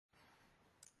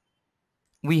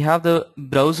we have the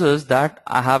browsers that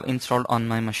I have installed on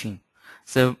my machine.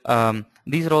 So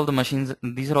these are all the machines.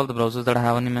 These are all the browsers that I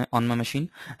have on my machine.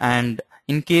 And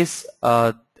in case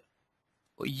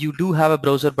you do have a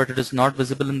browser but it is not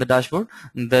visible in the dashboard,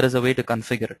 there is a way to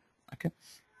configure it. Okay.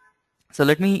 So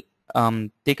let me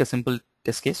take a simple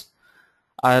test case.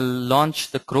 I'll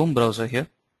launch the Chrome browser here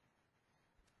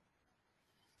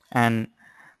and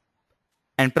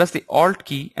press the Alt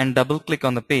key and double click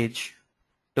on the page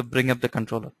to bring up the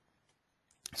controller.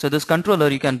 So this controller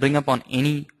you can bring up on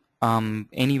any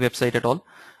website at all.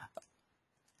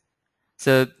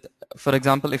 So for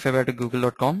example, if I were to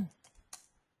google.com,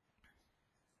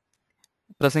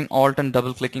 pressing Alt and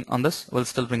double clicking on this will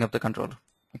still bring up the controller.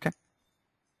 Okay.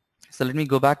 So let me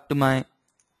go back to my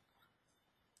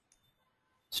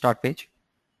start page.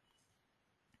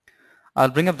 I'll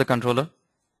bring up the controller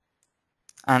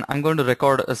and I'm going to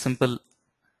record a simple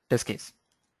test case.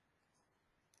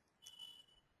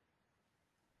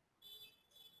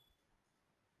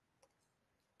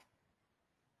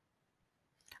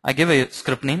 I give a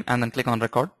script name and then click on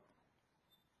record.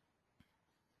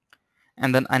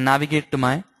 And then I navigate to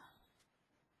my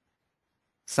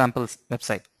samples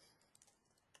website.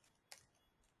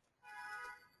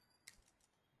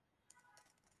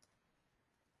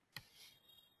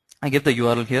 I give the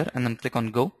URL here and then click on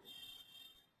go.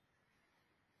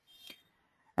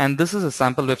 And this is a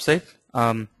sample website.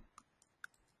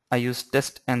 I use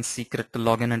test and secret to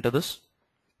log in into this.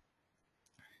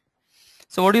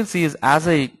 So what you'll see is as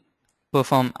I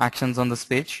perform actions on this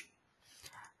page,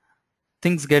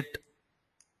 things get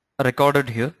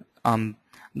recorded here. The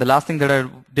last thing that I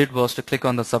did was to click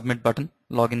on the submit button,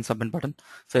 login submit button.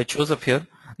 So it shows up here.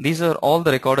 These are all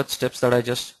the recorded steps that I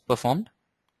just performed.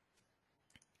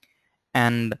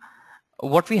 And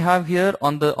what we have here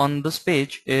on this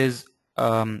page is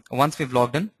once we've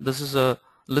logged in, this is a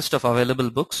list of available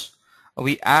books.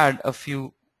 We add a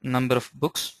few number of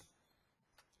books.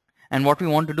 And what we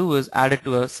want to do is add it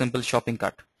to a simple shopping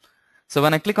cart. So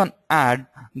when I click on add,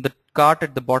 the cart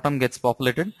at the bottom gets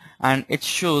populated and it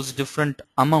shows different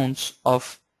amounts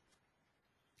of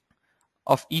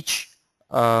each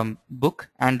book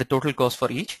and the total cost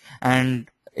for each, and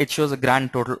it shows a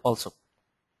grand total also.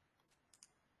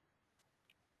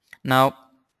 Now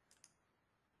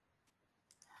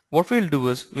what we'll do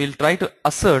is we'll try to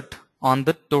assert on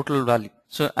the total value.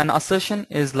 So an assertion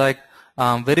is like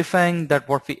verifying that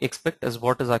what we expect is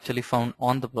what is actually found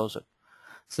on the browser.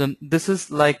 So this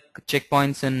is like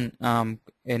checkpoints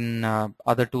in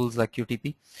other tools like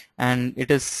QTP, and it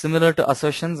is similar to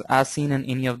assertions as seen in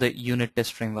any of the unit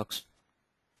test frameworks.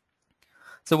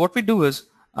 So what we do is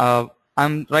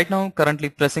I'm right now currently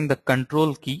pressing the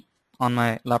control key on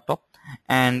my laptop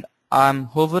and I'm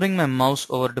hovering my mouse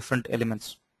over different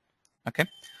elements. Okay.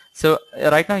 So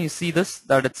right now you see this,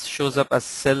 that it shows up as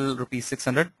cell rupees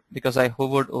 600 because I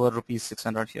hovered over rupees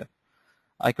 600 here.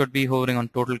 I could be hovering on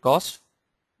total cost,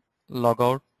 log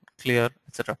out, clear,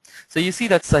 etc. So you see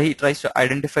that Sahi tries to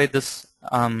identify this,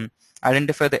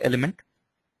 identify the element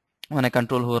when I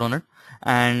control hover on it,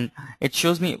 and it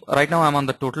shows me right now I'm on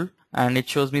the total and it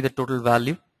shows me the total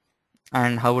value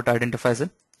and how it identifies it.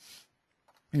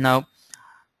 Now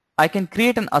I can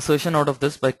create an assertion out of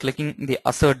this by clicking the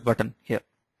assert button here.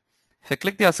 If I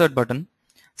click the assert button,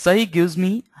 Sahi gives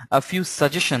me a few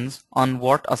suggestions on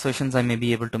what assertions I may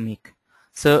be able to make.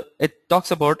 So it talks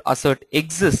about assert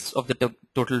exists of the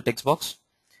total text box,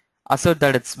 assert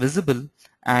that it's visible,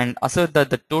 and assert that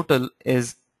the total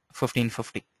is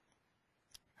 1550.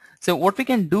 So what we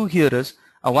can do here is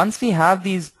once we have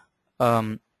these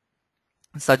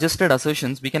suggested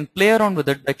assertions, we can play around with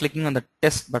it by clicking on the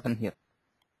test button here.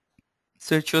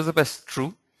 So it shows up as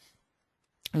true.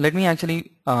 Let me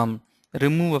actually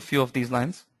remove a few of these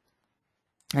lines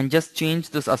and just change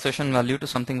this assertion value to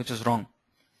something which is wrong.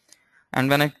 And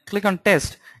when I click on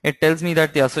test, it tells me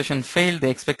that the assertion failed. The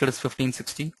expected is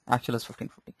 1560, actual is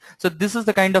 1550. So this is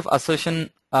the kind of assertion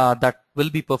that will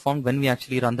be performed when we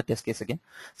actually run the test case again.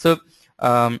 So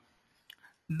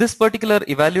this particular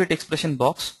evaluate expression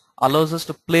box allows us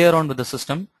to play around with the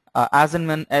system as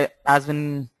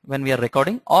when we are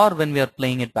recording or when we are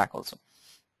playing it back also.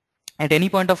 At any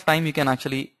point of time, you can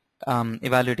actually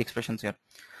evaluate expressions here.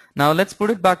 Now let's put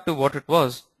it back to what it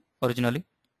was originally,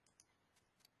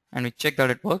 and we check that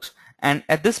it works. And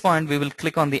at this point, we will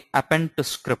click on the append to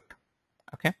script.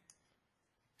 Okay.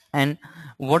 And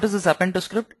what is this append to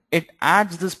script? It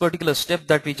adds this particular step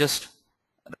that we just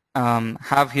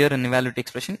have here in evaluate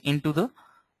expression into the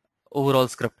overall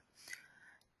script.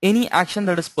 Any action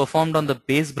that is performed on the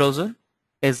base browser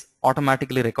is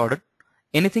automatically recorded.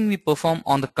 Anything we perform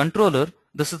on the controller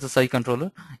This is the Sahi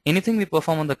controller. Anything we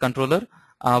perform on the controller,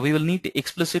 we will need to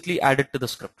explicitly add it to the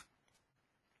script.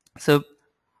 So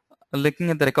looking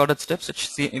at the recorded steps,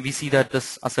 we see that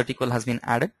this assert equal has been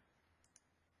added.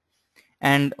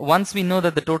 And once we know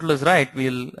that the total is right,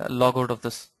 we'll log out of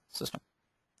this system.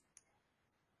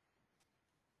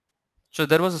 So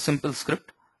there was a simple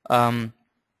script. Now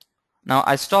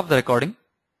I stop the recording.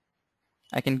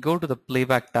 I can go to the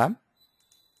playback tab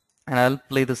and I'll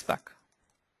play this back.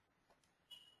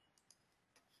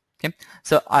 Okay,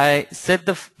 so I set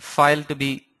the file to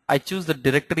be, I choose the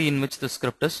directory in which the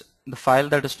script is, the file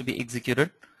that is to be executed,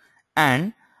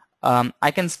 and I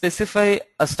can specify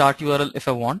a start URL if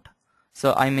I want.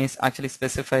 So I may actually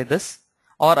specify this,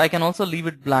 or I can also leave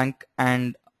it blank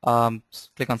and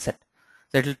click on set.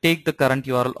 So it will take the current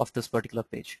URL of this particular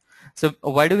page. So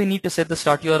why do we need to set the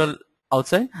start URL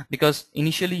outside? Because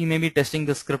initially you may be testing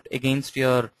the script against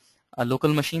your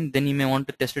local machine, then you may want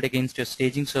to test it against your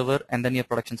staging server and then your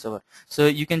production server. So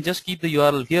you can just keep the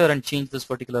URL here and change this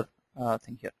particular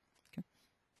thing here. Okay.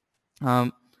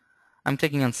 I'm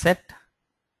clicking on set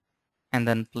and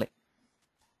then play.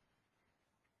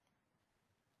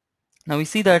 Now we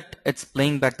see that it's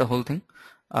playing back the whole thing.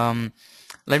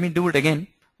 Let me do it again,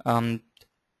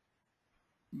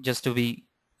 just to make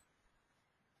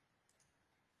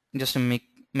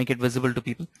it visible to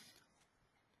people.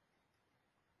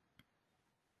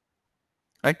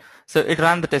 Right, so it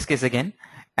ran the test case again,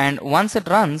 and once it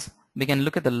runs, we can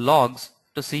look at the logs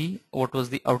to see what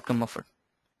was the outcome of it.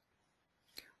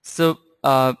 So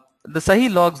the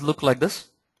Sahi logs look like this.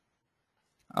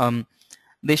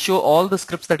 They show all the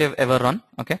scripts that you've ever run.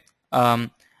 Okay,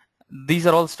 these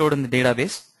are all stored in the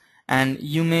database, and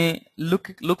you may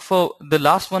look for the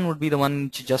last one would be the one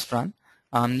which you just ran.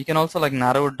 You can also like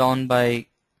narrow it down by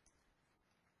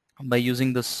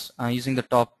using this using the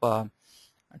top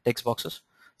text boxes.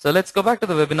 So let's go back to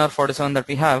the webinar 47 that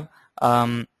we have,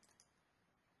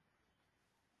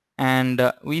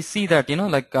 and we see that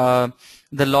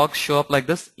the logs show up like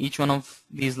this. Each one of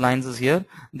these lines is here.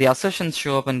 The assertions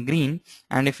show up in green,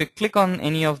 and if you click on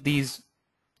any of these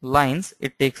lines,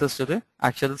 it takes us to the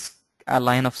actual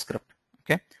line of script.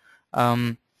 Okay.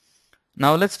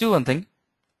 Now let's do one thing.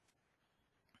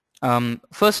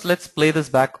 First, let's play this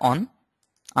back on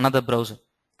another browser.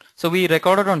 So we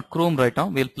recorded on Chrome right now.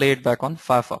 We'll play it back on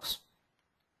Firefox.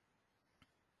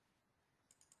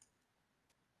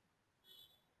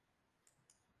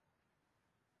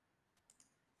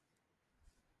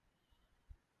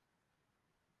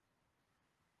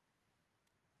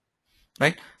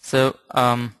 Right. So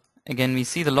again, we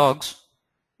see the logs.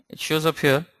 It shows up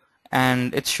here,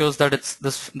 and it shows that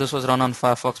this was run on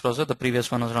Firefox browser. The previous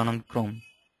one was run on Chrome.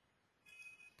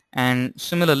 And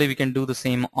similarly, we can do the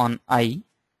same on IE.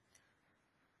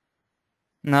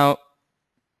 Now,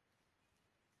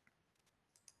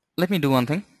 let me do one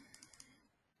thing.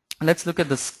 Let's look at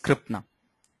the script now.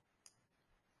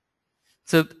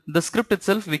 So the script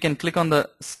itself, we can click on the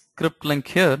script link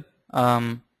here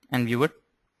and view it.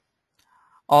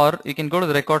 Or you can go to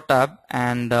the record tab,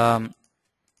 and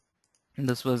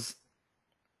this was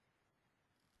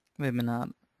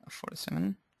webinar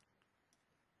 47.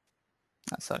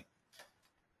 Sorry.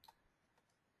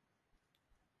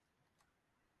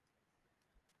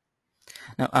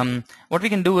 Now, what we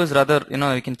can do is rather,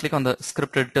 we can click on the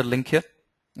script editor link here.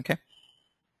 Okay.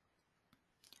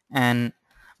 And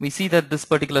we see that this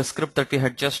particular script that we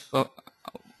had just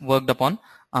worked upon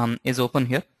is open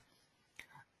here.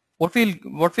 What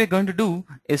we're going to do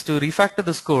is to refactor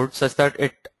this code such that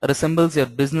it resembles your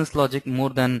business logic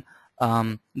more than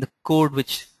the code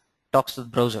which talks to the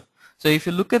browser. So if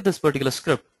you look at this particular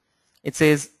script, it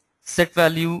says set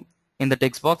value in the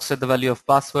text box, set the value of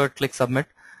password, click submit.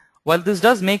 While this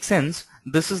does make sense,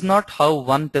 this is not how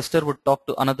one tester would talk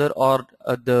to another, or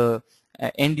the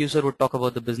end user would talk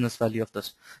about the business value of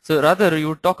this. So rather, you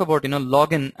would talk about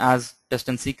login as test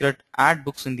and secret, add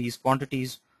books in these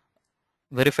quantities,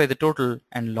 verify the total,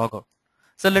 and log out.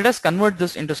 So let us convert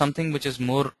this into something which is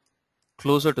more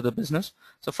closer to the business.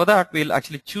 So for that, we'll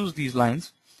actually choose these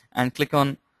lines and click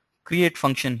on create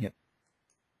function here.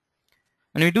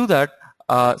 When we do that,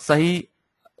 Sahi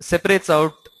separates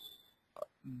out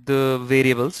the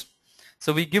variables.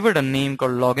 So we give it a name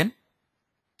called login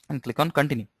and click on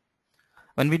continue.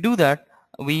 When we do that,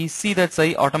 we see that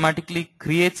Sahi automatically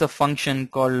creates a function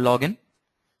called login.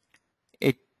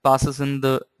 It passes in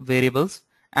the variables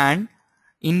and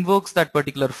invokes that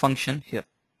particular function here.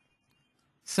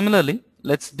 Similarly,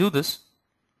 let's do this.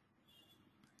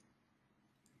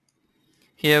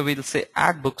 Here we'll say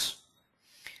add books,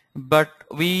 but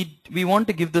we want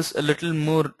to give this a little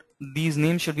more, these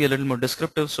names should be a little more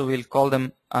descriptive, so we'll call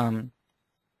them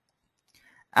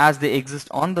as they exist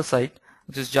on the site,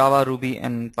 which is Java, Ruby,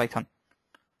 and Python.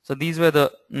 So these were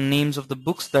the names of the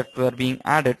books that were being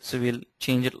added, so we'll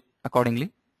change it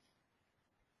accordingly.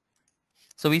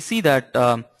 So we see that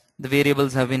the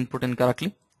variables have been put in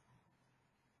correctly,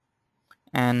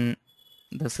 and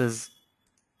this is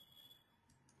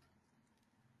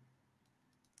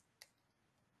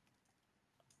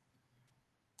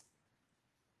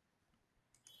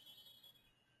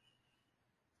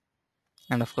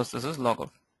and of course this is logout.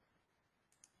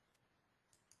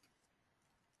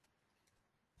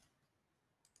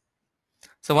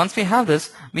 So once we have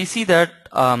this, we see that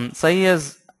Sahi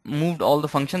has moved all the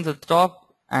functions at the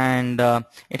top, and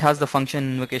it has the function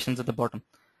invocations at the bottom.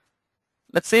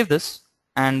 Let's save this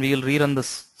and we'll rerun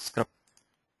this script.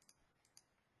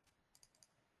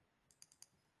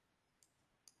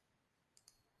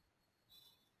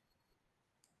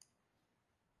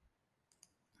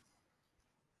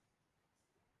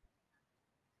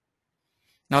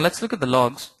 Now let's look at the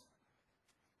logs.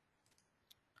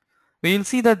 We will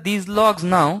see that these logs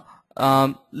now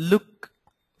look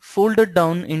folded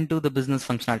down into the business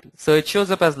functionality. So it shows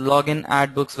up as login,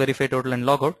 add books, verify total, and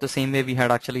logout, the same way we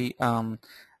had actually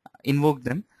invoked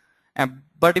them.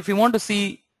 But if you want to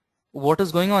see what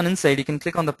is going on inside, you can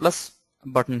click on the plus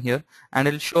button here and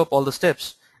it'll show up all the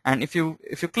steps. And if you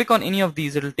click on any of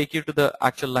these, it'll take you to the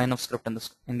actual line of script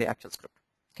in the actual script.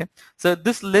 Okay, so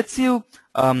this lets you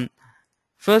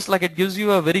first, like, it gives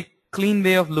you a very clean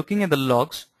way of looking at the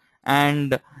logs,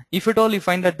 and if at all you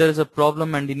find that there is a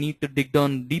problem and you need to dig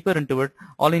down deeper into it,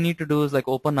 all you need to do is like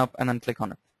open up and then click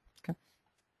on it. Okay.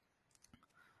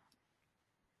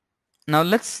 Now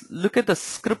let's look at the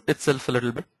script itself a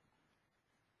little bit.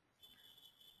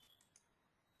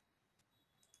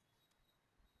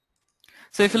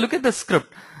 So if you look at the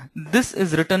script, this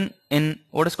is written in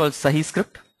what is called Sahi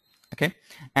script. Okay,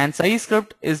 and Sahi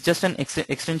script is just an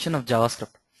extension of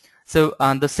JavaScript. So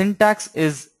the syntax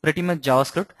is pretty much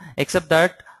JavaScript, except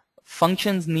that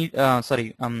functions need,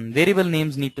 variable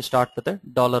names need to start with a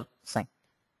 $sign.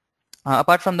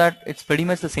 Apart from that, it's pretty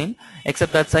much the same,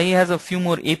 except that Sahi has a few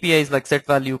more APIs like set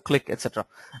value, click, etc.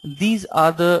 These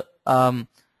are the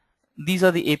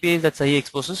APIs that Sahi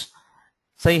exposes.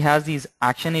 Sahi has these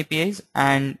action APIs,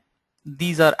 and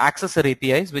these are accessor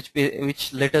APIs,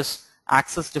 which let us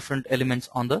access different elements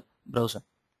on the browser.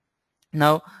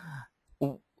 Now,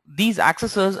 these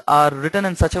accessors are written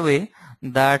in such a way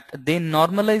that they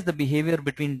normalize the behavior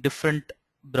between different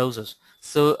browsers.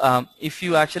 So if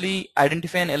you actually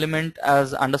identify an element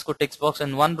as underscore text box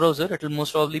in one browser, it will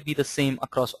most probably be the same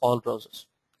across all browsers.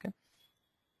 Okay.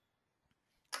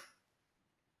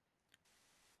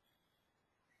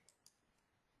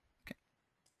 Okay.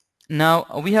 Now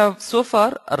we have so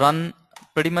far run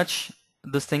pretty much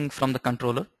this thing from the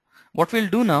controller. What we'll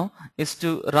do now is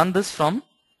to run this from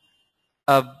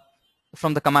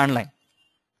the command line.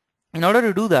 In order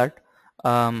to do that,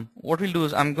 what we'll do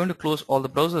is I'm going to close all the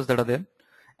browsers that are there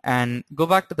and go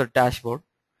back to the dashboard.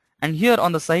 And here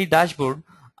on the Sahi dashboard,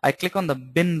 I click on the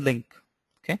bin link.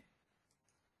 Okay.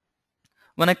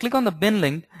 When I click on the bin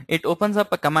link, it opens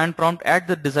up a command prompt at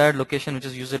the desired location, which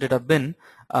is user data bin.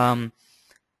 And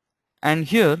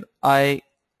here I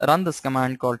run this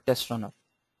command called test runner.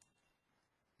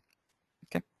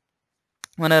 Okay.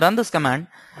 When I run this command,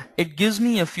 it gives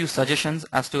me a few suggestions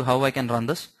as to how I can run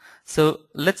this. So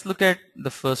let's look at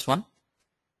the first one.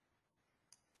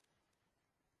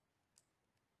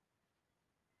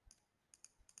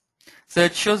 So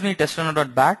it shows me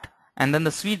testrunner.bat and then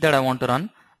the suite that I want to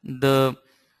run, the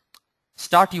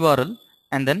start URL,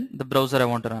 and then the browser I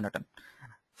want to run it in.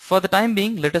 For the time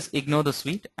being, let us ignore the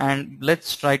suite and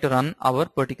let's try to run our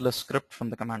particular script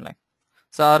from the command line.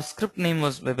 So our script name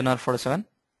was webinar 47.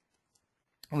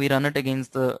 We run it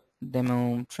against the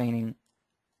demo training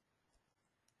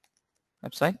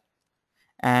website,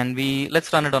 and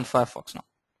let's run it on Firefox now.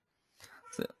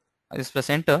 So I just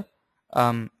press enter.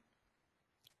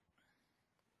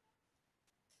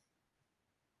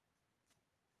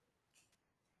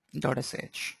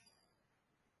 .sh.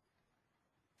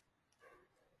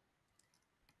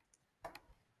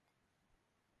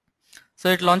 So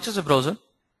it launches a browser,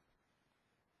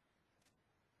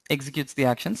 executes the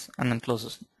actions, and then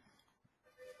closes.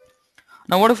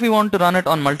 Now what if we want to run it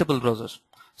on multiple browsers?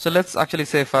 So let's actually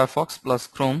say Firefox plus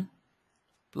Chrome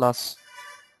plus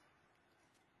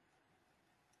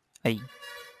IE.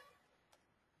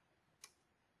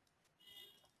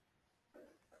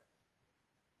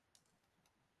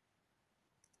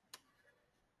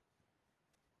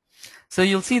 So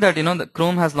you'll see that the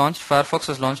Chrome has launched, Firefox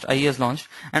has launched, IE has launched,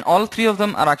 and all three of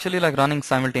them are actually like running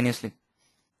simultaneously.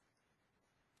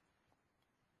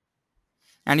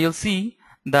 And you'll see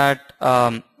that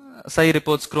Sahi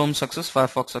reports Chrome success,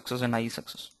 Firefox success, and IE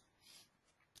success.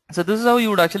 So this is how you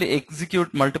would actually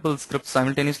execute multiple scripts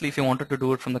simultaneously if you wanted to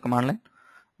do it from the command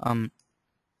line.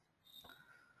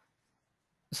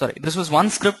 Sorry, this was one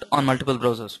script on multiple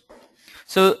browsers.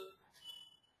 So,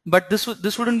 but this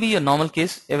wouldn't be a normal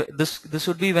case. This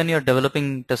would be when you're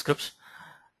developing test scripts.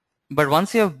 But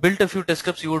once you have built a few test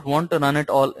scripts, you would want to run it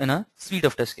all in a suite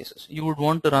of test cases. You would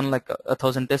want to run like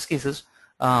 1,000 test cases,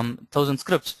 1,000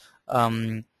 scripts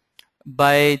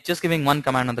by just giving one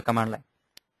command on the command line.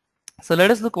 So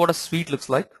let us look what a suite looks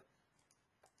like.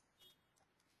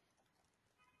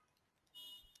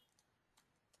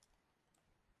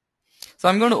 So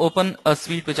I'm going to open a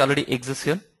suite which already exists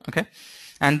here, okay?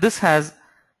 And this has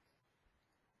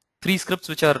 3 scripts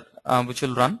which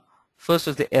will run. First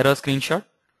is the error screenshot,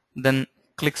 then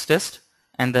clicks test,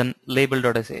 and then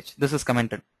label.sh. This is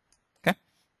commented, okay?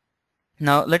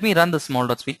 Now let me run the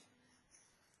small.suite.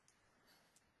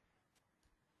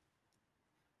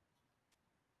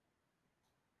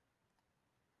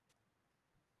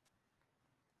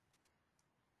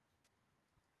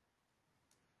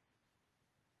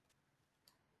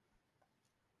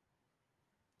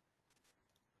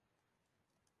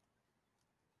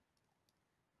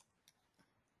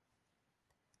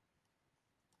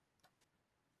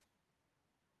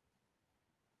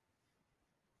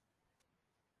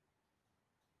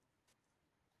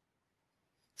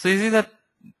 So you see that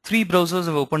 3 browsers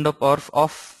have opened up off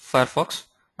Firefox,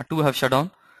 2 have shut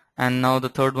down, and now the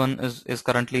third one is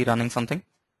currently running something.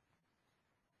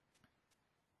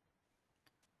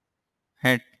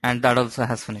 And that also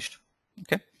has finished,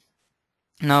 okay?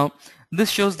 Now this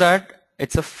shows that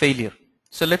it's a failure.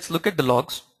 So let's look at the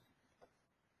logs.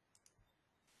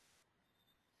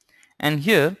 And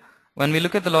here, when we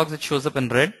look at the logs, it shows up in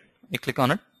red. We click on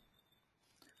it.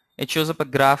 It shows up a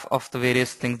graph of the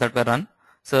various things that were run.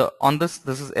 So on this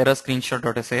is error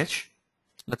screenshot.sh.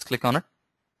 Let's click on it.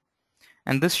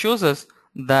 And this shows us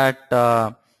that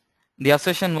the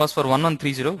assertion was for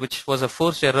 1130, which was a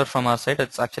forced error from our side.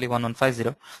 It's actually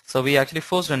 1150. So we actually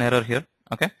forced an error here,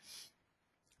 okay?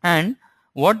 And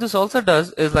what this also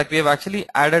does is, like, we have actually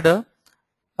added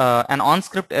an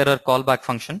on-script error callback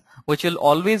function, which will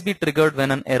always be triggered when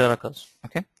an error occurs,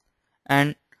 okay?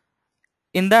 And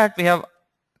in that we have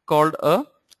called a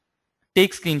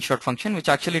take screenshot function, which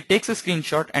actually takes a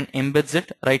screenshot and embeds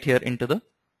it right here into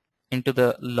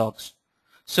the logs.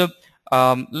 So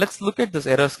let's look at this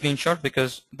error screenshot,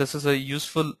 because this is a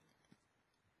useful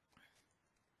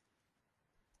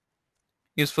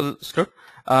script.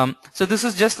 So this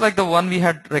is just like the one we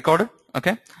had recorded,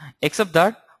 okay, except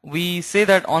that we say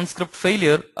that on script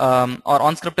failure or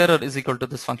on script error is equal to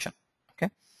this function, okay.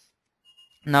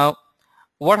 Now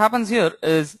what happens here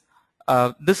is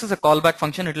this is a callback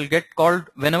function. It will get called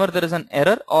whenever there is an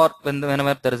error or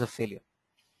whenever there is a failure.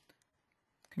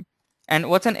 Okay. And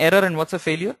what's an error and what's a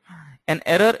failure? An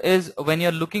error is when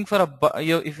you're looking for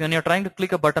when you're trying to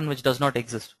click a button which does not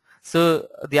exist, so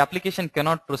the application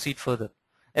cannot proceed further.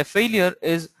 A failure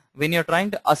is when you're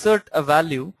trying to assert a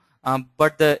value,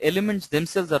 but the elements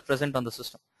themselves are present on the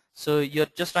system. So you're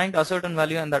just trying to assert a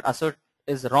value and that assert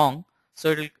is wrong.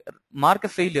 So it will mark a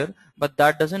failure, but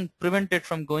that doesn't prevent it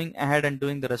from going ahead and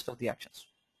doing the rest of the actions.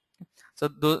 So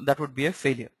that would be a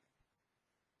failure.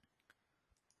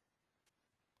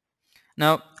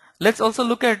 Now let's also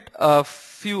look at a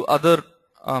few other,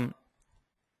 a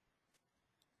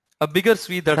bigger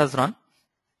suite that has run.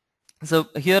 So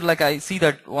here, like, I see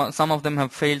that some of them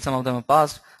have failed, some of them have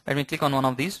passed. Let me click on one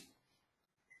of these.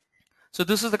 So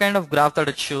this is the kind of graph that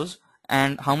it shows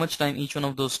and how much time each one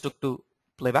of those took to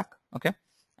playback, okay.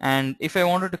 And if I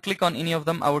wanted to click on any of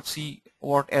them, I would see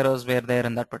what errors were there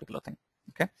in that particular thing,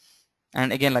 okay.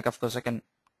 And again, like, of course, I can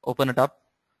open it up,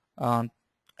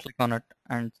 click on it,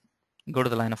 and go to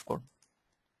the line of code.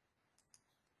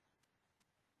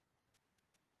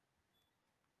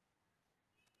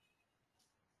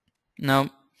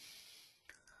 Now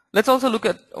let's also look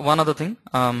at one other thing.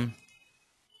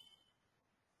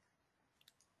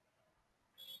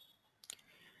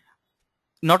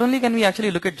 Not only can we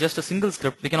actually look at just a single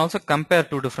script, we can also compare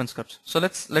 2 different scripts. So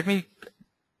let me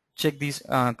check these,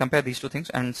 compare these 2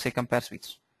 things and say compare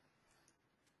suites.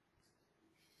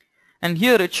 And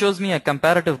here it shows me a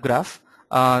comparative graph.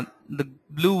 The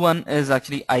blue one is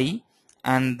actually IE,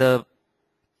 and the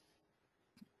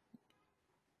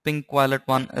pink violet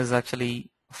one is actually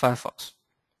Firefox,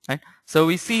 right? So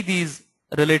we see these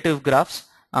relative graphs.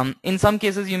 In some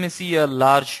cases you may see a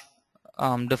large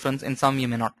difference, in some you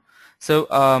may not. So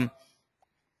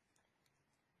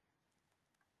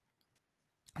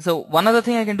so one other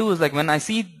thing I can do is, like, when I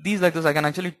see these like this, I can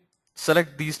actually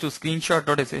select these two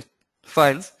screenshot.sh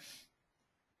files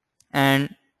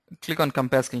and click on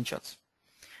compare screenshots.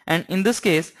 And in this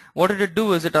case, what it will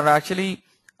do is it will actually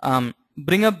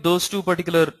bring up those two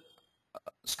particular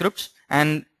scripts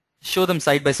and show them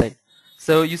side by side.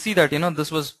 So you see that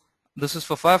this is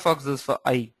for Firefox, this is for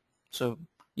IE. So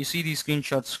you see these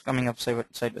screenshots coming up side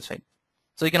by side.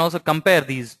 So you can also compare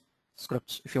these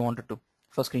scripts if you wanted to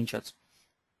for screenshots.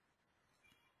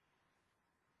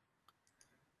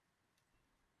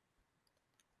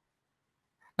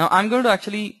 Now I'm going to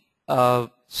actually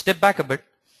step back a bit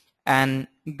and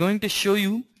going to show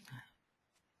you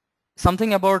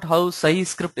something about how Sahi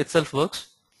script itself works.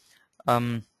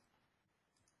 So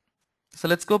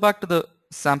let's go back to the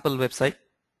sample website.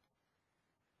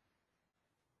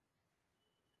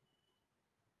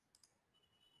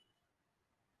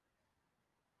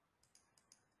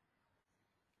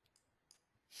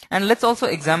 And let's also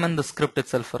examine the script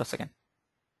itself for a second.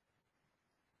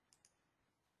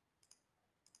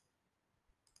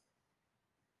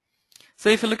 So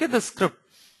if you look at the script,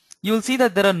 you will see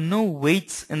that there are no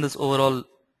waits in this overall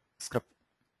script.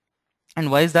 And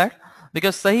why is that?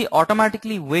 Because Sahi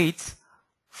automatically waits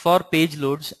for page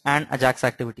loads and Ajax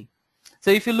activity.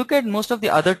 So if you look at most of the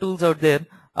other tools out there,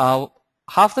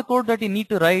 half the code that you need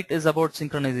to write is about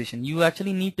synchronization. You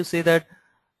actually need to say that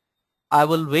I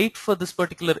will wait for this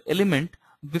particular element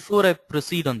before I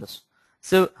proceed on this.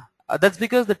 So that's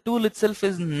because the tool itself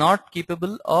is not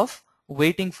capable of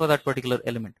waiting for that particular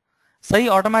element. Sahi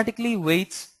automatically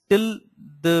waits till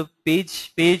the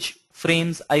page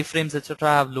frames, iframes, etc.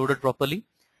 have loaded properly.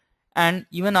 And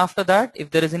even after that,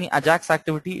 if there is any Ajax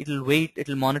activity, it will wait, it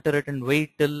will monitor it and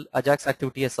wait till Ajax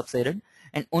activity has subsided.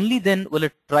 And only then will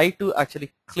it try to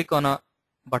actually click on a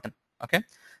button. Okay.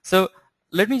 So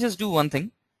let me just do one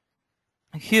thing.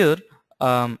 Here,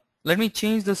 let me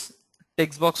change this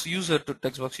textbox user to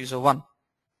textbox user 1.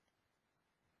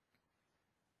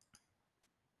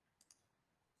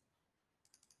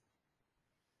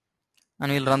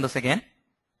 And we'll run this again.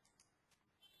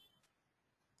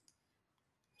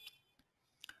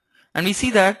 And we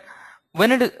see that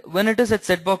when it is at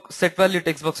set value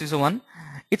textbox user 1,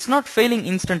 it's not failing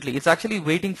instantly. It's actually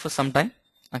waiting for some time.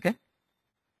 Okay.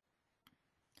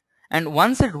 And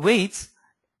once it waits,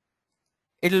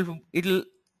 it'll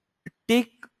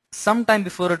take some time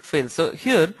before it fails. So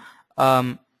here,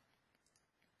 so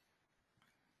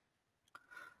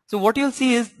what you'll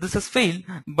see is this has failed,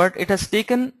 but it has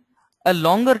taken a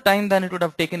longer time than it would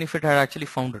have taken if it had actually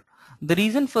found it. The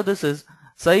reason for this is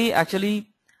Sahi actually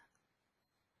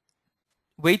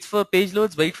waits for page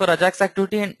loads, wait for Ajax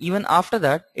activity, and even after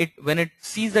that, when it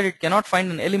sees that it cannot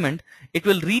find an element, it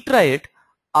will retry it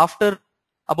after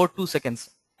about 2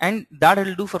 seconds, and that it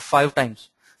will do for 5 times.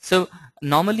 So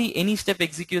normally any step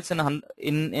executes at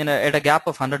a gap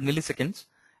of 100 milliseconds,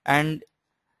 and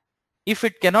if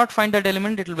it cannot find that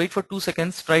element, it will wait for 2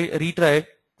 seconds, retry it,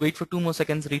 wait for 2 more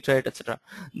seconds, retry it, etc.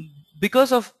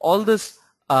 Because of all this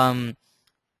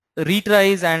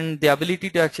retries and the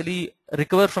ability to actually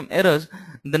recover from errors,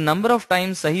 the number of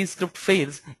times Sahi script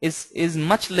fails is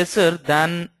much lesser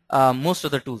than most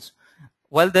other tools.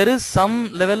 While there is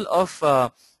some level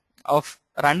of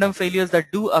random failures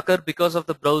that do occur because of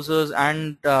the browsers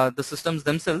and the systems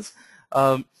themselves,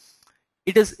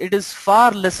 it is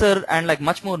far lesser and like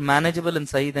much more manageable in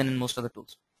Sahi than in most other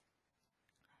tools.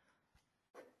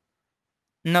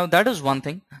 Now that is one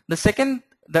thing. The second,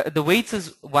 the weights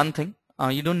is one thing.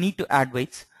 You don't need to add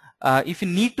weights. If you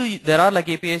need to, there are like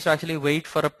APIs to actually wait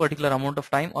for a particular amount of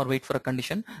time or wait for a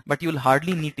condition, but you will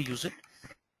hardly need to use it.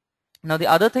 Now the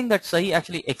other thing that Sahi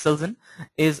actually excels in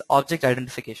is object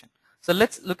identification. So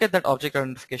let's look at that object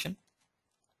identification.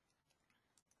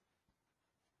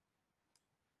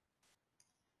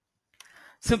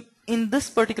 So in this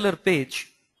particular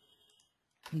page,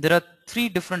 there are 3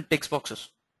 different text boxes.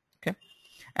 Okay,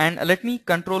 and let me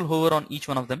control hover on each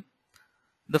one of them.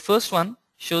 The first one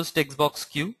shows text box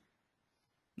Q.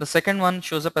 The second one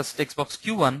shows up as text box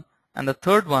Q1, and the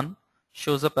third one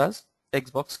shows up as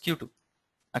text box Q2.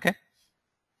 Okay.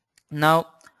 Now,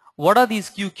 what are these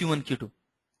Q, Q1, Q2?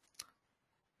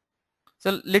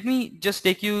 So let me just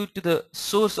take you to the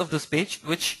source of this page,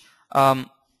 which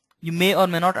you may or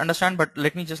may not understand, but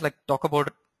let me just like talk about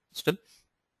it still.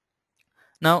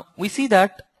 Now we see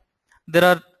that there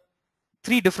are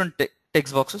 3 different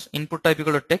text boxes: input type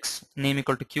equal to text, name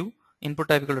equal to Q, input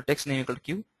type equal to text, name equal to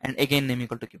Q, and again name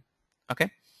equal to Q. Okay.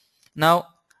 Now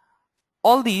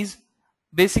all these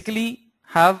basically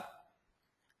have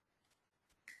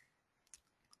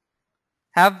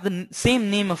the same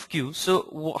name of Q.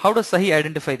 So how does Sahi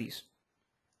identify these?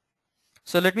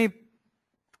 So let me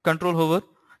control hover.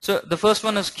 So the first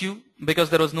one is Q because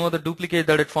there was no other duplicate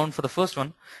that it found for the first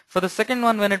one. For the second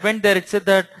one, when it went there, it said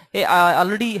that, hey, I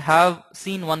already have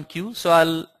seen one Q, so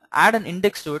I'll add an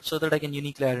index to it so that I can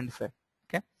uniquely identify.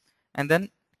 Okay, and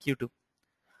then Q2.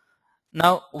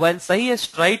 Now, while Sahi has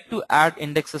tried to add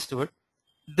indexes to it,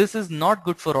 this is not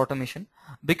good for automation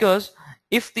because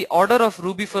if the order of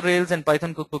Ruby for Rails and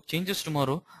Python Cookbook changes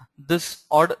tomorrow, this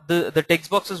order, the text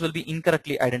boxes will be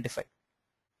incorrectly identified.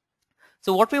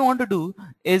 So what we want to do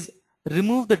is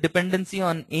remove the dependency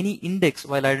on any index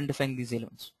while identifying these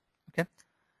elements. Okay.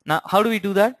 Now, how do we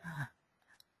do that?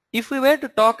 If we were to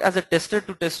talk as a tester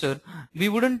to tester, we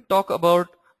wouldn't talk about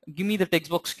give me the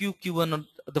text box Q, Q1,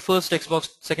 or the first text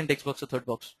box, second text box, or third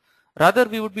box. Rather,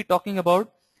 we would be talking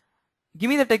about give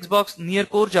me the text box near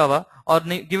core Java, or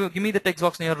give me the text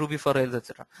box near Ruby for Rails,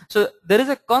 etc. So there is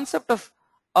a concept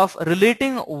of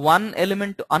relating one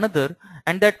element to another,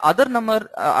 and that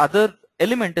other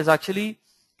element is actually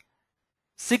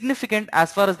significant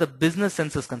as far as the business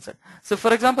sense is concerned. So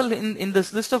for example, in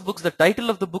this list of books, the title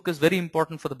of the book is very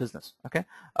important for the business. Okay,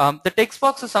 the text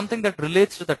box is something that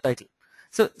relates to the title.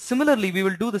 So similarly, we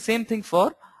will do the same thing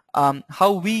for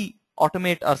how we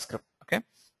automate our script. Okay,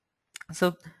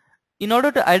 so in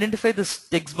order to identify this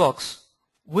text box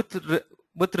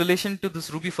with relation to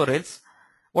this Ruby for Rails,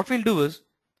 what we'll do is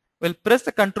we'll press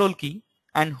the control key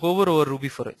and hover over Ruby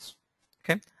for Rails.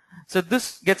 Okay, so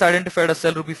this gets identified as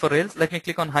cell Ruby for Rails. Let me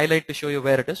click on highlight to show you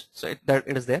where it is. So it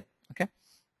is there. Okay,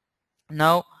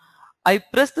 now I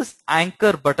press this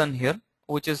anchor button here,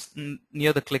 which is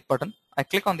near the click button. I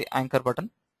click on the anchor button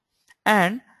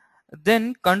and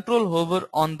then control hover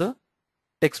on the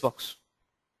text box.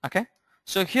 Okay,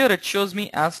 so here it shows me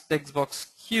as text box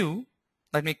Q.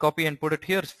 Let me copy and put it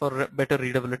here for better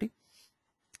readability.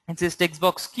 It says text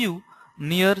box Q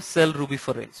near cell Ruby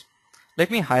for Rails.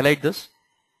 Let me highlight this.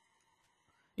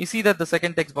 You see that the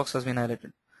second text box has been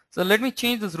highlighted. So let me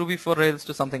change this Ruby for Rails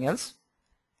to something else.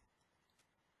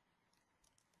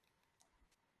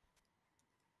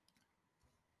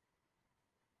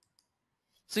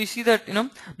 So you see that,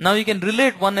 now you can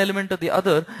relate one element to the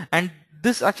other, and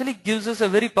this actually gives us a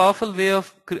very powerful way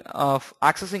of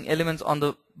accessing elements on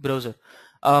the browser.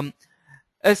 A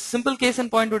simple case in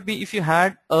point would be if you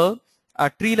had a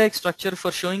tree-like structure for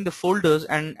showing the folders,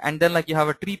 and then like you have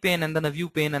a tree pane and then a view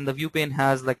pane, and the view pane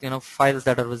has like files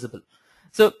that are visible.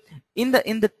 So in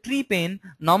the tree pane,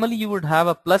 normally you would have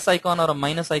a plus icon or a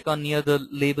minus icon near the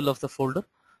label of the folder.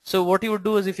 So what you would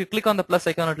do is if you click on the plus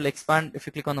icon, it will expand. If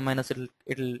you click on the minus,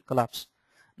 it'll collapse.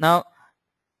 Now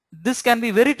this can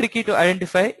be very tricky to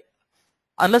identify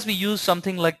unless we use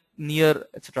something like near,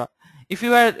 etc. If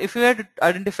you had to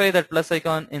identify that plus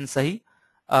icon in Sahi,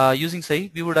 using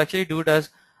Sahi, we would actually do it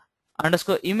as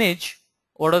underscore image,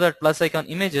 what are that plus icon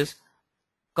images,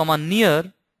 comma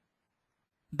near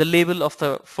the label of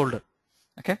the folder.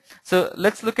 Okay, so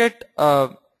let's look at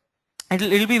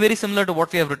it'll be very similar to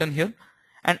what we have written here.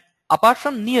 And apart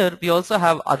from near, we also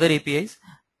have other APIs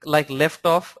like left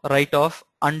off, right off,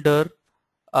 under,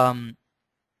 above,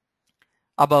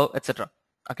 etc.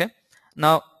 Okay,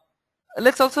 now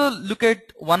let's also look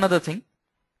at one other thing.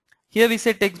 Here we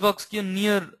say text box Q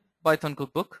near Python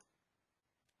Cookbook.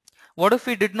 What if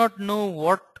we did not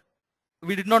know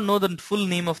the full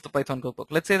name of the Python Cookbook?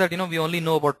 Let's say that we only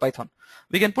know about Python.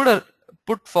 We can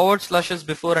put forward slashes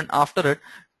before and after it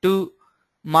to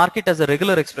mark it as a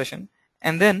regular expression,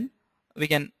 and then we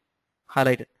can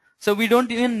highlight it. So we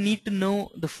don't even need to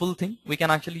know the full thing. We can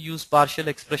actually use partial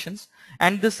expressions,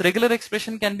 and this regular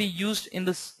expression can be used in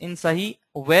Sahi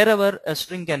wherever a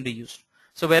string can be used.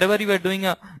 So wherever you are doing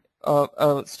a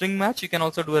string match, you can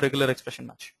also do a regular expression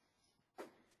match.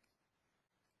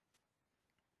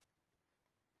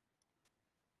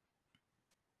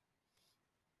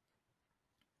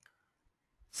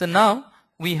 So now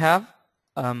we have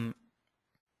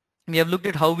looked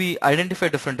at how we identify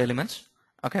different elements.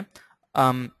 Okay,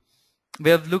 we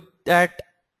have looked at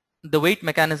the wait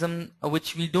mechanism,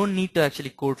 which we don't need to actually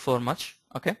code for much.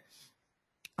 Okay,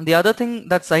 and the other thing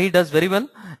that Sahi does very well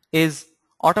is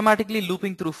automatically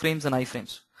looping through frames and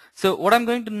iframes. So what I'm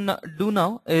going to do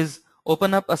now is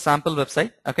open up a sample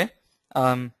website. Okay,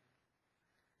 so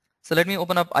let me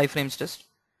open up iframes test.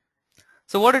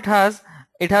 So what it has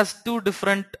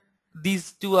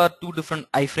these two are two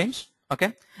different iframes.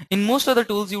 Okay, in most other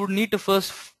tools you would need to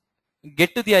first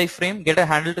get to the iframe, get a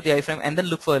handle to the iframe, and then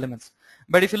look for elements.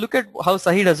 But if you look at how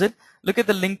Sahi does it, look at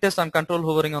the link test. I'm control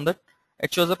hovering on that.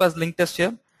 It shows up as link test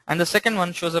here, and the second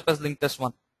one shows up as link test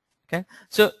 1. Okay,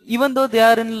 so even though they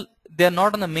are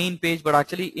not on the main page, but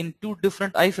actually in two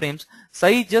different iframes,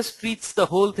 Sahi just treats the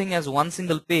whole thing as one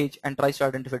single page and tries to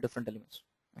identify different elements.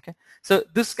 Okay, so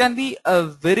this can be a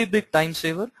very big time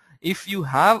saver if you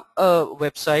have a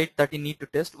website that you need to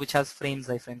test which has frames,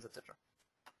 iframes, etc.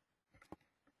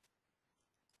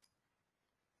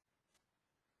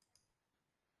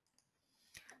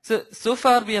 So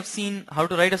far we have seen how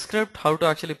to write a script, how to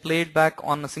actually play it back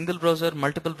on a single browser,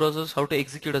 multiple browsers, how to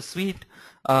execute a suite.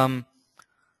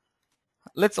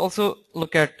 Let's also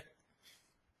look at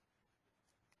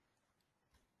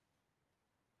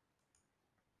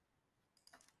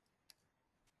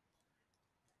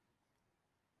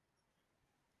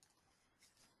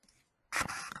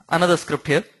another script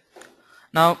here.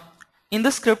 Now, in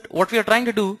this script, what we are trying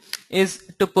to do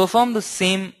is to perform the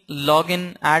same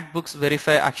login, add books,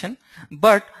 verify action,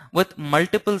 but with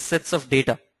multiple sets of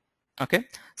data. Okay,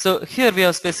 so here we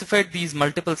have specified these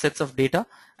multiple sets of data,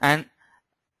 and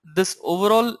this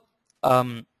overall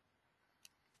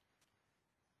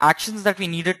actions that we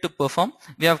needed to perform,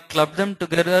 we have clubbed them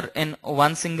together in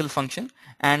one single function,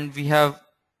 and we have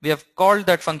called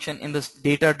that function in this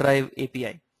data drive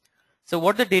API. So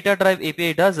what the data drive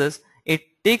API does is it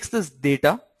takes this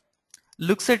data,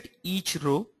 looks at each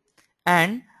row,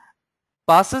 and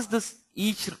passes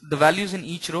the values in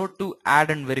each row to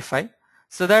add and verify.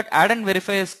 So that add and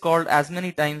verify is called as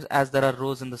many times as there are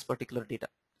rows in this particular data.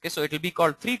 Okay, so it will be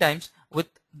called 3 times with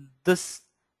this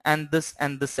and this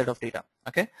and this set of data.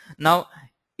 Okay, now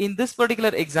in this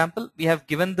particular example, we have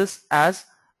given this as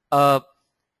a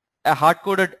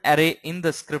hard-coded array in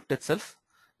the script itself.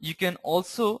 You can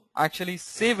also actually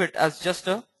save it as just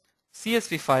a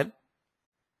CSV file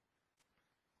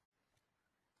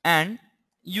and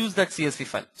use that CSV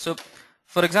file. So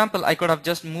for example, I could have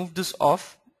just moved this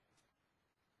off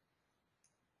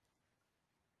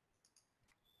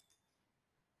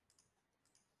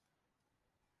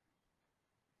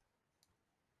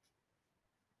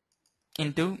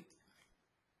into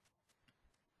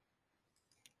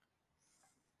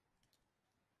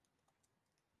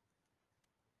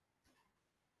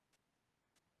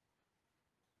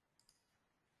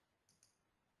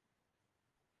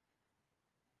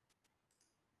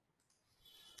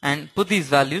and put these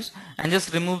values and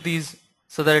just remove these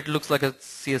so that it looks like a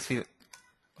CSV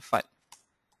file.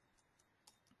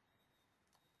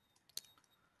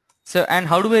 So, and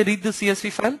how do I read the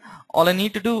CSV file? All I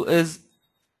need to do is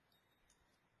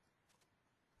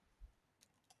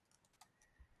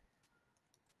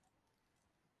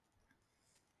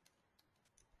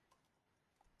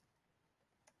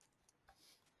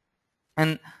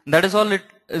and that is all it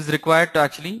is required to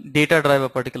actually data drive a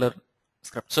particular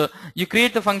script. So you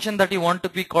create the function that you want to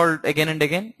be called again and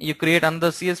again. You create another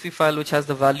CSV file which has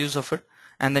the values of it,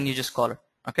 and then you just call it.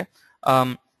 Okay.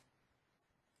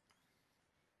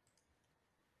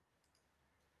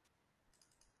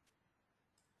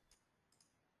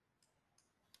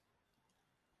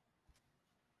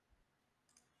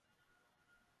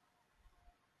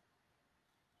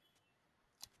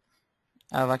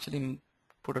 I've actually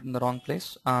put it in the wrong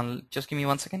place. Just give me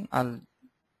 1 second.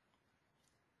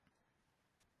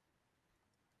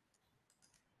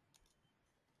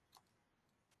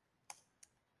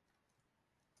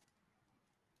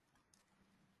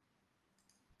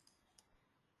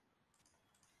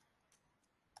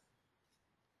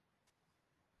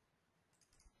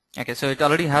 Okay, so it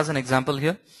already has an example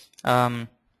here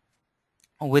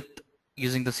with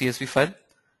using the CSV file,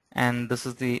 and this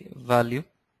is the value.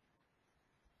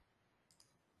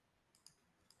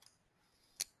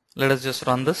 Let us just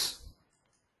run this.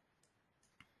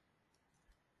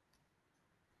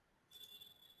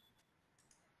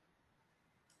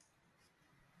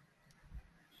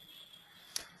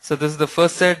 So this is the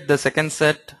first set, the second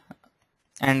set,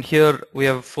 and here we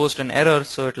have forced an error,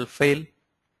 so it will fail.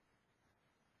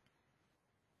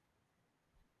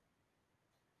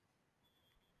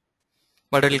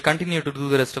 But it will continue to do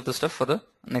the rest of the stuff for the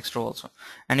next row also.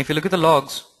 And if you look at the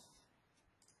logs,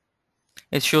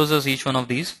 it shows us each one of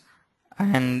these,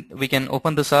 and we can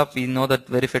open this up. We know that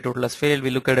verify total has failed.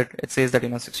 We look at it, it says that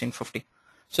 1650.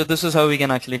 So this is how we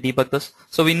can actually debug this.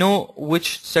 So we know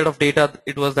which set of data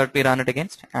it was that we ran it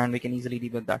against, and we can easily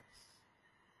debug that.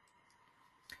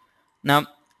 Now,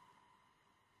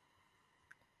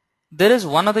 there is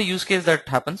one other use case that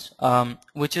happens,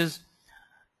 which is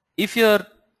if your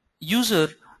user,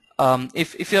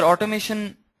 if your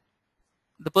automation,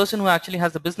 the person who actually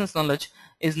has the business knowledge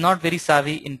is not very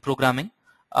savvy in programming,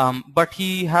 but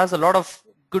he has a lot of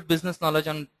good business knowledge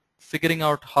on figuring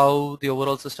out how the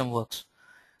overall system works.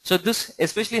 So this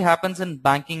especially happens in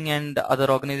banking and other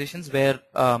organizations where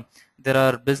there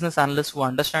are business analysts who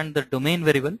understand the domain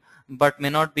very well, but may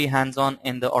not be hands-on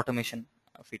in the automation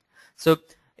of it. So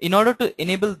in order to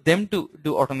enable them to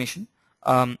do automation,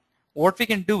 what we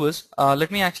can do is,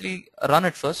 let me actually run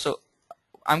it first. So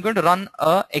I'm going to run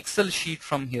a Excel sheet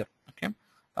from here. Okay.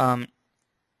 Um,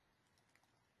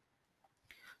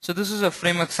 so this is a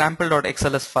framework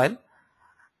sample.xls file.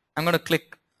 I'm going to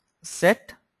click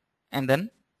set and then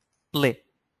play.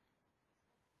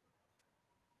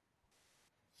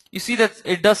 You see that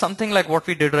it does something like what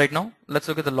we did right now. Let's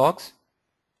look at the logs.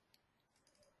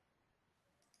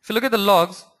 If you look at the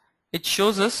logs, it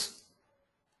shows us,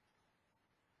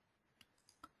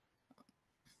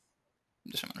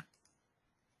 just a minute.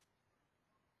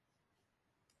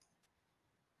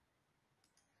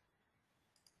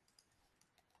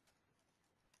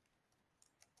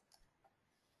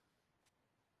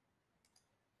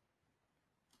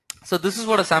 So this is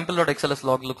what a sample.xls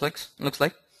log looks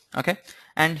like. Okay,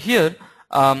 and here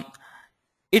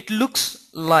it looks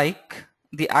like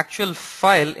the actual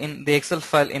file in the Excel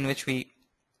file in which we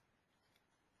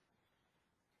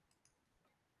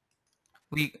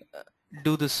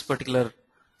do this particular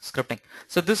scripting.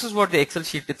 So this is what the Excel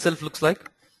sheet itself looks like.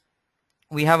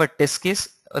 We have a test case,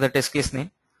 or the test case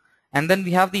name, and then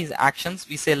we have these actions.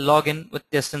 We say login with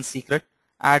test and secret,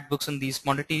 add books in these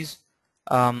quantities,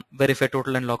 verify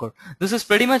total and logout. This is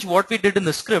pretty much what we did in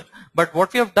the script, but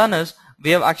what we have done is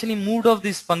we have actually moved off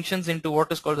these functions into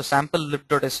what is called the sample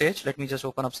lib.sh. Let me just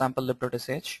open up sample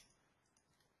lib.sh.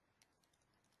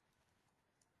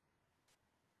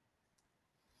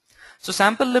 So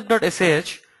sample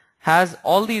lib.sh has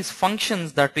all these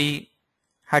functions that we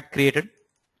had created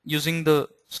using the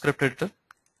script editor,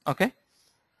 okay,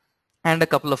 and a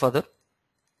couple of other.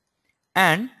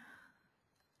 And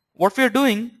what we are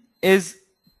doing is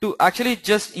to actually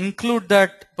just include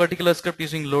that particular script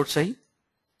using load Sahi,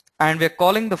 and we are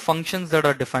calling the functions that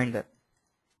are defined there.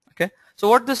 Okay, so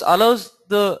what this allows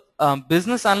the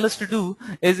business analyst to do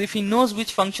is, if he knows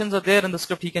which functions are there in the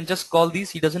script, he can just call these.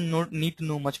 He doesn't need to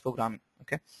know much programming.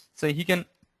 Okay, so he can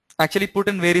actually put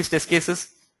in various test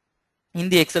cases in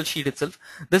the Excel sheet itself.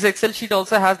 This Excel sheet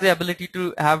also has the ability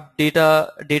to have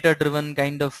data driven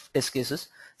kind of test cases.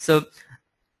 So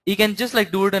he can just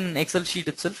like do it in an Excel sheet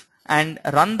itself and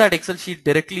run that Excel sheet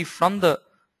directly from the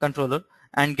controller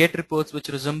and get reports which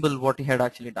resemble what he had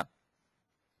actually done.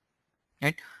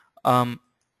 Right.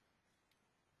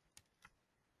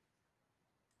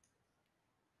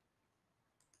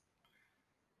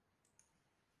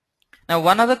 Now,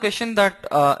 one other question that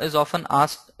is often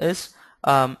asked is,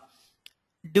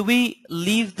 do we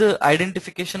leave the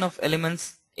identification of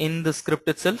elements in the script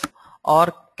itself,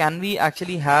 or can we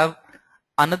actually have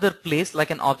another place like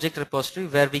an object repository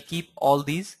where we keep all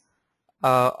these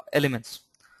elements?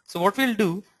 So what we'll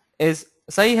do is,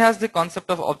 Sahi has the concept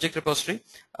of object repository.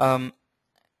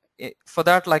 For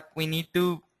that, like, we need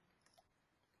to,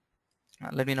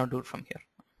 let me now do it from here.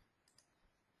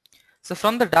 So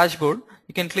from the dashboard,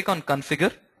 you can click on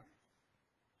configure.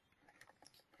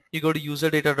 You go to user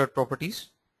data.properties,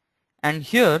 and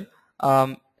here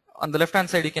on the left hand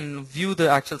side you can view the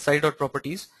actual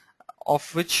site.properties,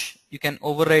 of which you can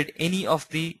override any of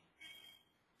the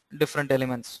different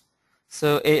elements,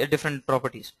 so different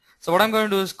properties. So what I'm going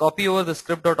to do is copy over the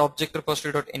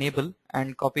script.objectRepository.enable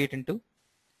and copy it into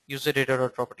user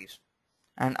data.properties,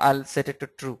 and I'll set it to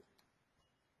true.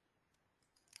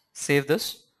 Save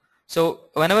this. So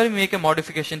whenever we make a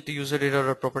modification to user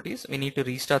data.properties, we need to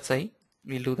restart Sahi.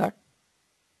 We'll do that.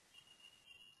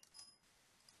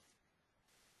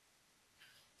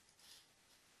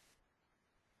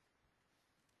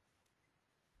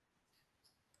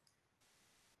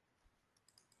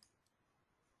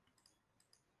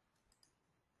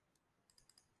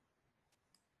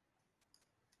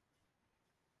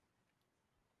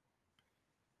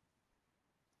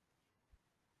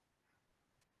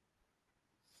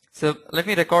 So let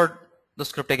me record the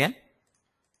script again.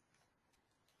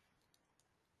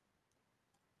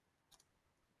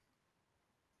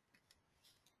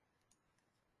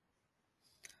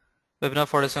 Webinar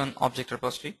 47 object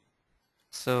repository.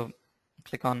 So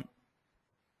click on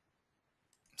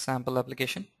sample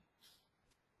application,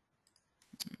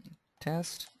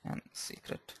 test and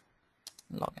secret,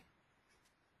 login,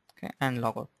 okay, and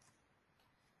logout.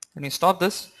 Let me stop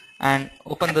this and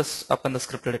open this up in the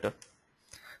script editor.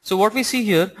 So what we see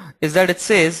here is that it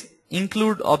says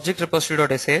include object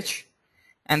repository.sh,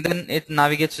 and then it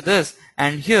navigates to this,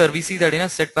 and here we see that in a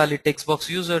set value text box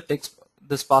user, text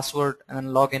this password, and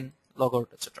then login,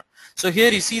 logout, etc. So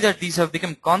here you see that these have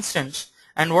become constants.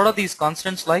 And what are these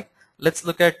constants like? Let's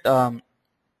look at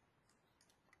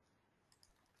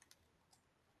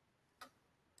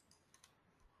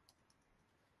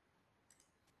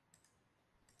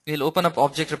we'll open up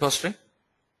object repository.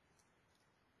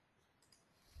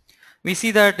 we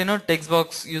see that text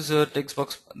box user, text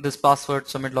box, this password,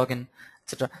 submit login,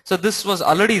 etc. So this was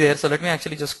already there. So let me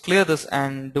actually just clear this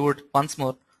and do it once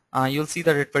more. You'll see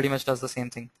that it pretty much does the same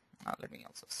thing. Let me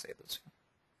also say this.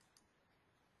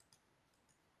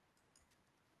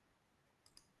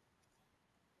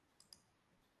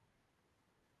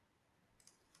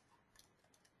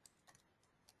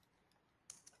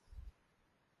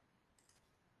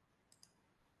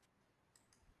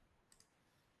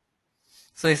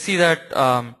 So I see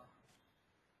that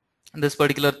this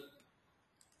particular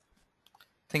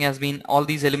thing has been, all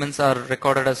these elements are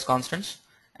recorded as constants,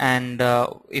 and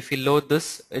if we load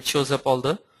this, it shows up all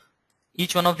the,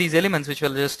 each one of these elements, which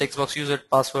will just text box user,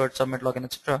 password, submit, login,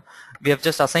 etc. We have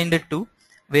just assigned it to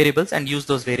variables and use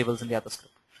those variables in the other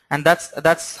script. And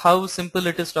that's how simple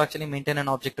it is to actually maintain an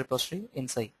object repository in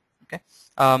Sahi. Okay.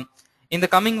 In the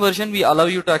coming version, we allow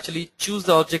you to actually choose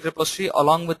the object repository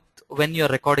along with when you're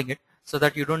recording it, so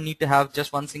that you don't need to have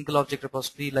just one single object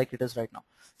repository like it is right now.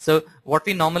 So what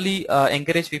we normally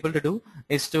encourage people to do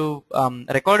is to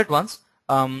record it once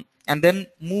and then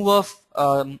move off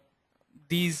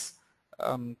these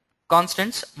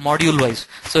constants module wise.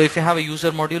 So if you have a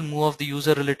user module, move off the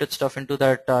user related stuff into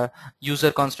that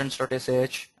user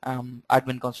constants.sh,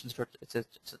 admin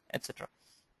constants.sh, etc.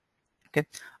 Okay.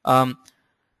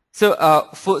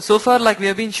 So far, like, we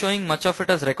have been showing much of it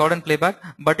as record and playback,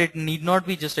 but it need not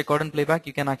be just record and playback.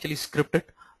 You can actually script it.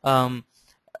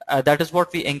 That is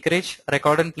what we encourage.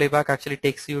 Record and playback actually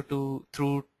takes you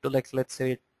through to, like, let's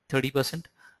say 30%.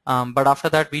 But after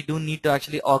that, we do need to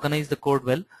actually organize the code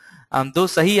well. Though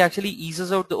Sahi actually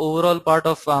eases out the overall part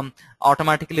of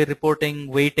automatically reporting,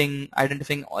 weighting,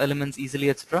 identifying elements easily,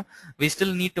 etc. We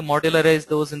still need to modularize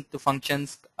those into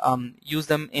functions, use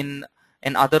them in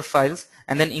other files,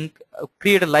 and then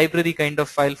create a library kind of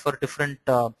file for different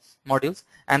modules,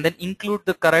 and then include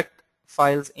the correct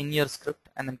files in your script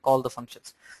and then call the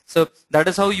functions. So that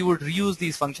is how you would reuse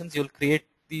these functions. You'll create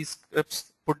these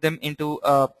scripts, put them into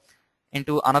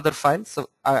another file. So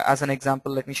as an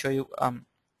example, let me show you.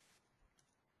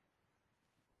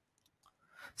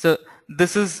 So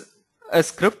this is a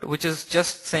script which is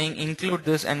just saying include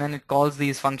this, and then it calls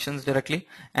these functions directly.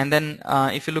 And then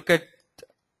if you look at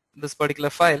this particular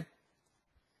file,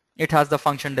 it has the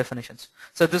function definitions.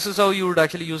 So this is how you would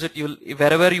actually use it. You'll,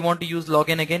 wherever you want to use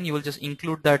login again, you will just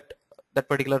include that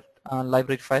particular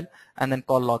library file and then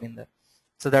call login there.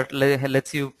 So that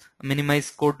lets you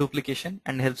minimize code duplication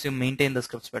and helps you maintain the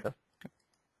scripts better.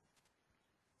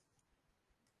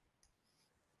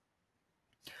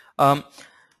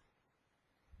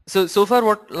 So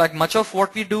far, much of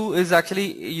what we do is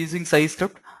actually using Sahi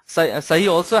script. Sahi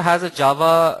also has a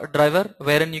Java driver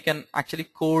wherein you can actually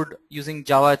code using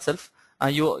Java itself.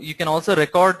 You can also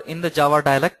record in the Java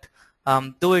dialect.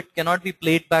 Though it cannot be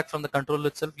played back from the controller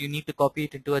itself, you need to copy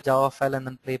it into a Java file and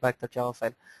then play back the Java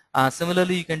file.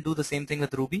 Similarly, you can do the same thing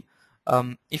with Ruby.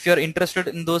 If you're interested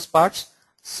in those parts,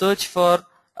 search for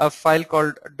a file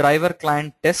called driver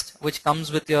client test, which comes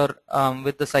with your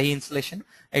with the Sahi installation.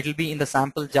 It will be in the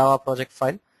sample Java project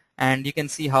file, and you can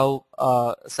see how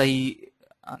Sahi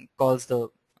calls the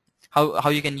how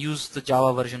you can use the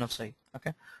Java version of Sahi.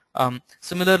 Okay.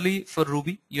 Similarly, for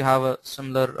Ruby, you have a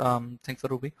similar thing for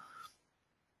Ruby.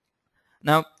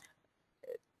 Now,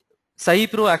 Sahi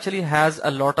Pro actually has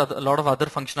a lot of other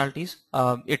functionalities.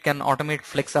 It can automate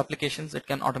Flex applications. It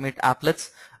can automate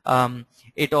applets.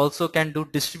 It also can do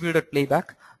distributed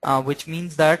playback, which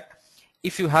means that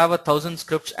if you have 1,000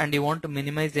 scripts and you want to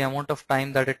minimize the amount of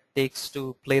time that it takes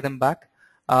to play them back,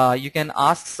 you can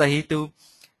ask Sahi to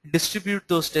distribute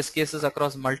those test cases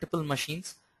across multiple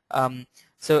machines.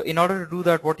 So in order to do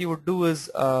that, what you would do is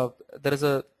there is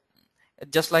a,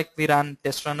 just like we ran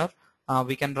test runner,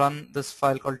 we can run this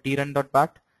file called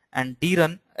drun.bat, and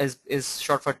drun is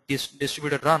short for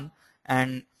distributed run,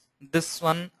 and this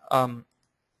one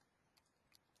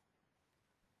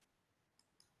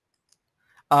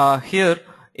here,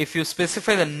 if you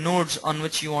specify the nodes on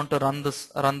which you want to run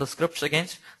the scripts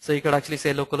against, so you could actually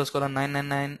say localhost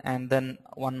 999 and then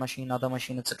one machine, other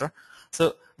machine, etc.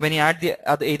 So when you add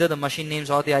either the machine names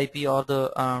or the IP or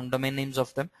the domain names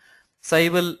of them,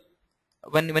 Sahi will,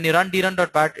 when you run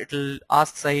drun.bat, it will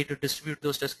ask Sahi to distribute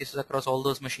those test cases across all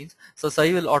those machines. So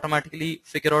Sahi will automatically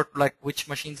figure out like which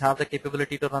machines have the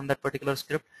capability to run that particular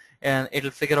script, and it will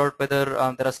figure out whether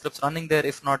there are scripts running there.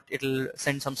 If not, it will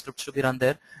send some scripts to be run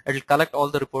there. It will collect all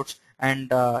the reports and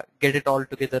get it all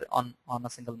together on a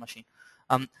single machine.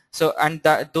 And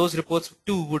those reports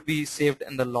too would be saved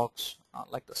in the logs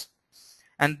like this.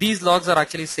 And these logs are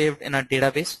actually saved in a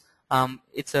database.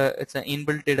 It's an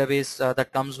inbuilt database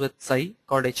that comes with Sahi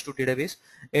called H2 database.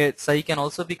 Sahi can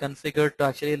also be configured to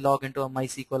actually log into a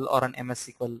MySQL or an MS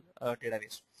SQL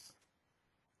database.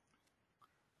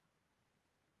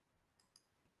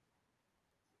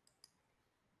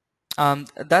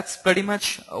 That's pretty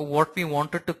much what we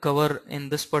wanted to cover in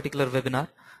this particular webinar.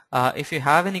 If you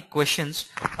have any questions,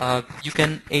 you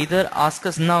can either ask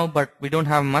us now, but we don't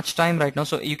have much time right now.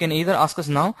 So you can either ask us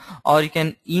now, or you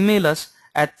can email us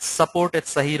at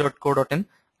support@sahi.co.in.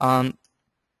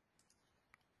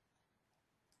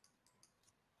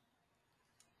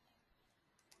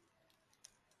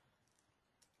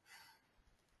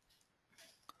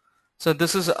 So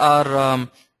this is our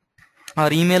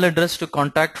email address to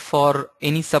contact for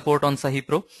any support on Sahi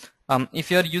Pro.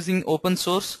 If you are using open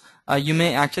source, you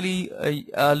may actually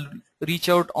reach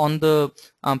out on the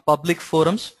public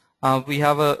forums. We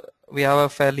have a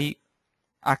fairly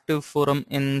active forum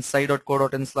in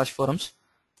sahi.co.in/forums.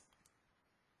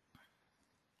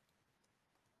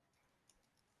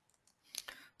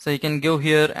 So you can go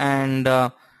here and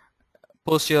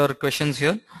post your questions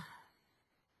here.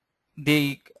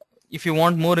 If you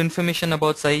want more information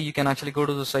about Sahi, you can actually go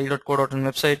to the sahi.co.in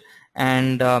website,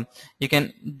 and you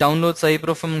can download Sahi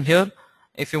Pro from here.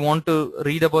 If you want to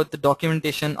read about the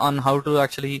documentation on how to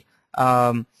actually,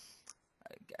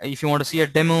 if you want to see a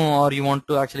demo, or you want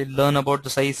to actually learn about the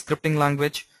Sahi scripting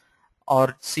language,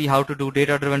 or see how to do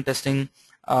data-driven testing,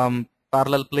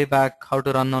 parallel playback, how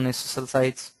to run on SSL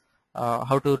sites,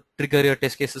 how to trigger your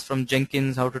test cases from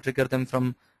Jenkins, how to trigger them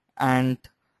from Ant,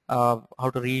 how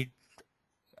to read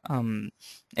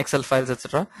Excel files,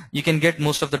 etc. You can get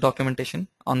most of the documentation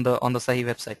on the Sahi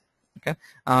website. Okay.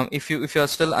 If you are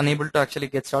still unable to actually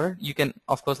get started, you can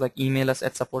of course like email us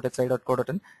at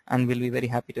support@sahi.co.in, and we'll be very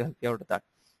happy to help you out with that.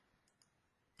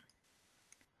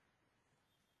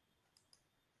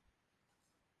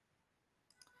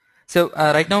 So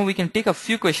right now we can take a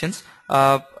few questions.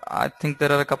 I think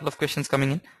there are a couple of questions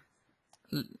coming in.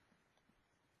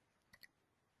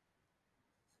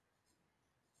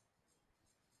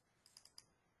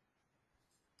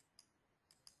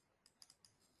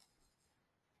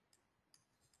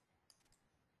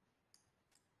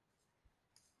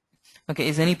 Okay,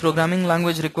 is any programming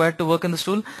language required to work in this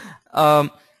tool?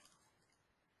 Um,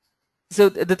 so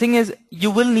the thing is,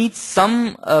 you will need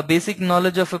some basic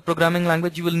knowledge of a programming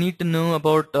language. You will need to know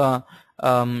about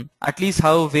at least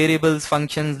how variables,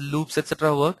 functions, loops,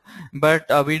 etc. work. But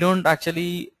we don't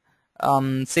actually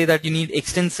say that you need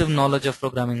extensive knowledge of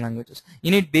programming languages.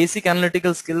 You need basic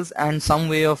analytical skills and some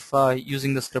way of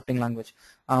using the scripting language.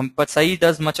 But Sahi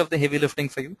does much of the heavy lifting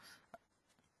for you.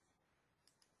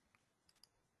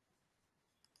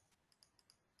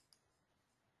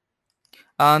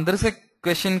 There is a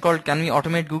question called, can we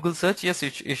automate Google search? Yes,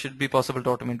 it should be possible to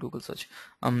automate Google search.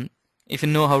 If you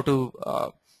know how to,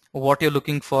 what you're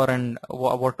looking for and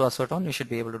what to assert on, you should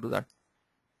be able to do that.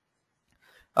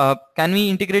 Can we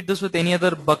integrate this with any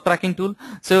other bug tracking tool?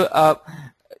 So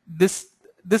this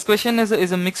question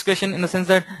is a mixed question, in the sense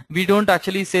that we don't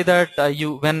actually say that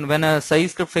when a Sahi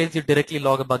script fails, you directly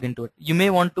log a bug into it. You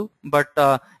may want to, but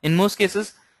in most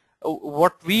cases,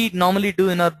 what we normally do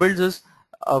in our builds is,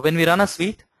 when we run a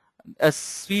suite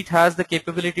has the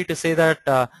capability to say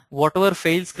that whatever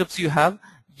failed scripts you have,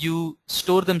 you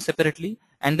store them separately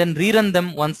and then rerun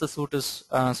them once the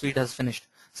suite has finished.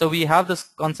 So we have this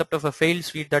concept of a failed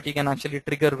suite that you can actually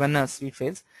trigger when a suite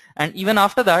fails, and even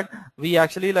after that, we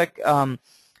actually like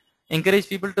encourage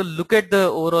people to look at the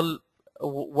overall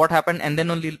what happened and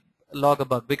then only log a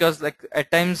bug, because like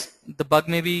at times the bug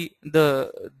may be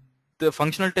the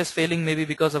functional test failing maybe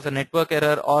because of a network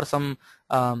error or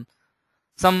um,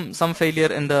 some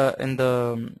failure in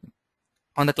the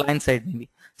on the client side maybe.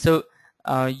 So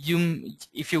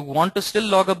if you want to still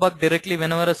log a bug directly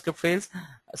whenever a script fails,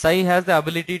 Sahi has the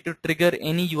ability to trigger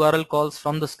any URL calls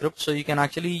from the script. So you can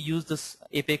actually use this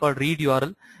API called read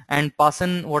URL and pass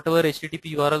in whatever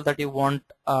HTTP URL that you want.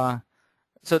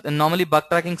 So normally bug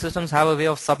tracking systems have a way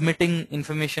of submitting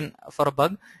information for a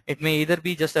bug. It may either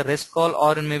be just a REST call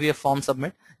or it may be a form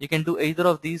submit. You can do either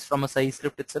of these from a Sahi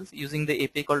script itself using the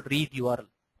API called read URL.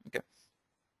 Okay.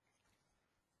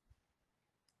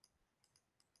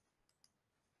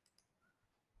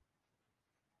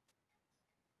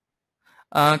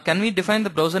 Can we define the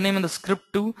browser name in the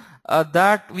script too?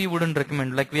 That we wouldn't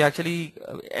recommend. Like we actually,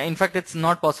 in fact, it's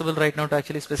not possible right now to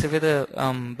actually specify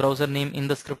the browser name in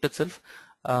the script itself.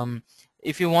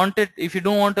 If you want it, if you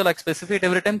don't want to like specify it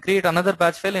every time, create another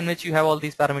batch file in which you have all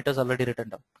these parameters already written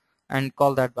down, and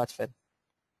call that batch file.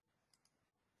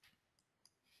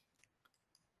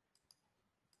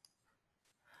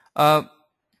 Uh,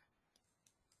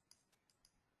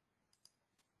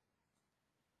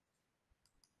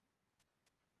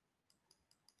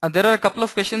 There are a couple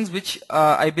of questions which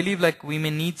I believe like we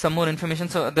may need some more information.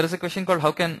 So there is a question called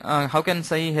how can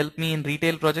Sahi help me in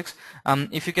retail projects?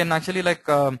 If you can actually like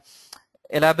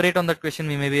elaborate on that question,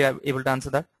 we may be able to answer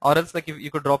that. Or else like if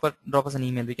you could drop us an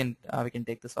email, we can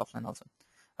take this offline also.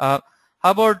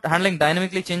 How about handling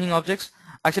dynamically changing objects?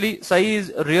 Actually, Sahi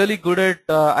is really good at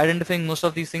identifying most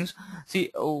of these things.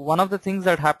 See, one of the things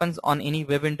that happens on any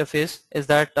web interface is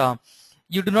that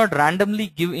you do not randomly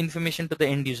give information to the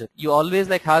end user. You always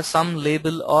like have some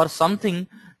label or something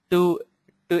to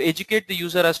educate the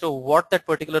user as to what that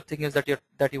particular thing is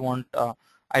that you want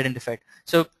identified.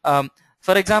 So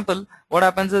for example, what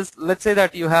happens is, let's say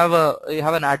that you have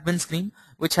an admin screen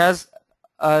which has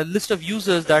a list of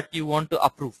users that you want to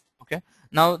approve. Okay,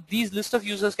 now these list of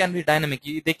users can be dynamic.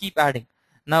 They keep adding.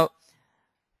 Now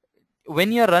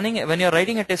when you're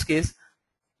writing a test case,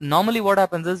 normally what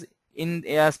happens is,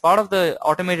 as part of the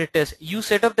automated test, you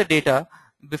set up the data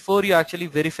before you actually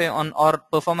verify on or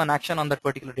perform an action on that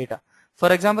particular data.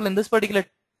 For example, in this particular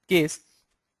case,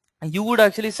 you would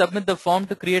actually submit the form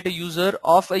to create a user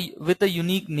with a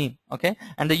unique name. Okay,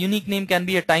 and the unique name can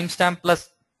be a timestamp plus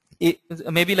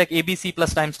maybe like ABC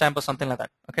plus timestamp or something like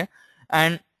that. Okay,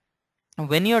 and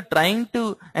when you're trying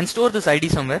to store this ID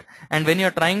somewhere, and when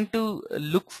you're trying to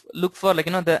look for like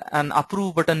an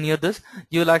approve button near this,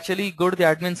 you'll actually go to the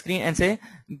admin screen and say,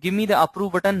 give me the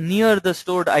approve button near the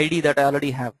stored ID that I already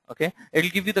have. Okay,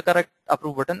 it'll give you the correct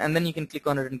approve button, and then you can click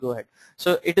on it and go ahead.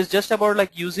 So it is just about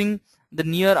like using the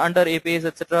near, under, APIs,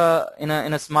 etc. in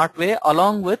a smart way,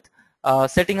 along with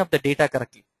setting up the data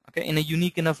correctly, okay, in a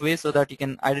unique enough way so that you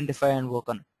can identify and work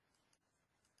on it.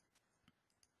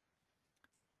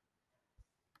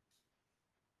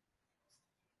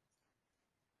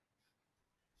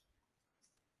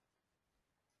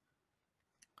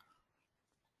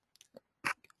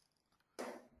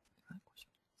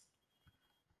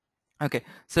 Okay,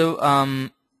 so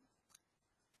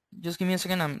just give me a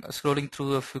second. I'm scrolling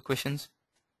through a few questions.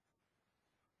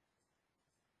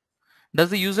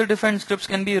 Does the user-defined scripts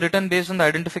can be written based on the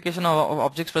identification of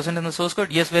objects present in the source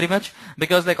code? Yes, very much,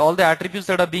 because like all the attributes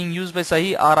that are being used by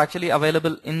Sahi are actually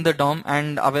available in the DOM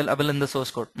and available in the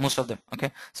source code, most of them.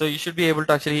 Okay, so you should be able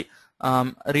to actually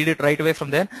read it right away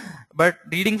from there. But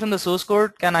reading from the source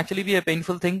code can actually be a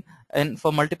painful thing, and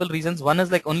for multiple reasons. One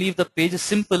is like only if the page is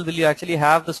simple will you actually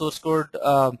have the source code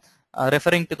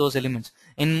referring to those elements.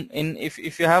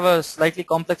 If you have a slightly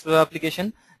complex web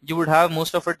application, you would have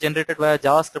most of it generated via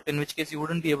JavaScript, in which case you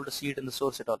wouldn't be able to see it in the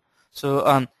source at all.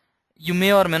 So you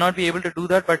may or may not be able to do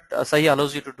that, but Sahi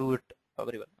allows you to do it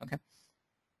very well. Okay,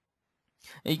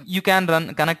 you can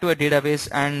connect to a database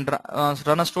and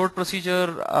run a stored procedure.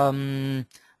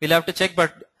 We'll have to check,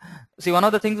 but see, one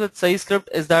of the things with Sahi script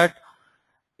is that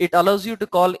it allows you to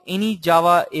call any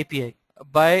Java API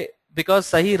because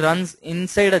Sahi runs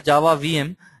inside a Java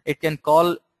VM. It can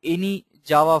call any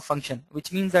Java function,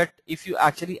 which means that if you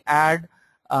actually add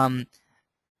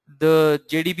the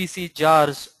JDBC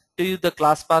jars to the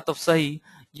class path of Sahi,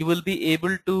 you will be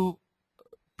able to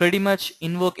pretty much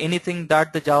invoke anything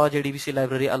that the Java JDBC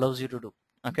library allows you to do.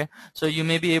 Okay, so you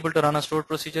may be able to run a stored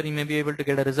procedure, you may be able to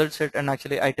get a result set and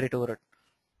actually iterate over it.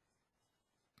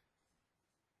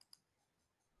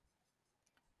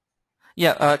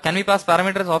 Yeah, can we pass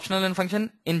parameters optional in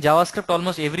function? In JavaScript,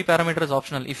 almost every parameter is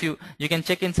optional. If you can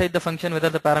check inside the function whether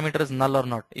the parameter is null or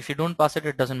not. If you don't pass it,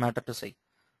 it doesn't matter to say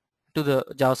to the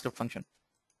JavaScript function.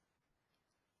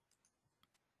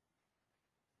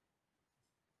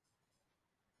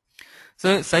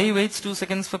 So Sahi waits 2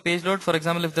 seconds for page load. For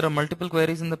example, if there are multiple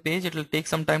queries in the page, it will take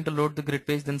some time to load the grid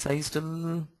page. Then Sahi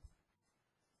still.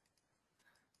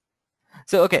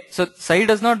 So okay, so Sahi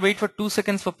does not wait for 2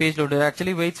 seconds for page load. It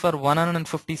actually waits for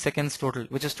 150 seconds total,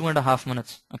 which is 2.5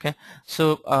 minutes. Okay,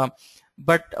 so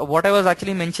but what I was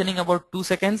actually mentioning about 2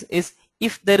 seconds is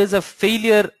if there is a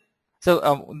failure.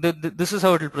 So this is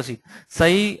how it will proceed.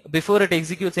 Sahi, before it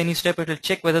executes any step, it will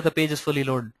check whether the page is fully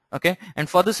loaded. Okay, and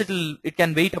for this it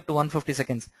can wait up to 150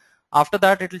 seconds. After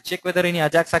that, it will check whether any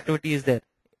Ajax activity is there.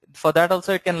 For that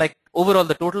also, it can like overall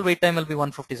the total wait time will be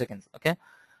 150 seconds. Okay,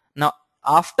 now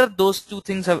after those two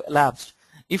things have elapsed,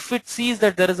 if it sees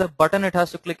that there is a button it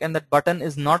has to click and that button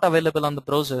is not available on the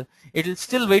browser, it will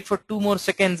still wait for 2 more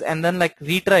seconds and then like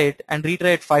retry it and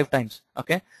retry it 5 times.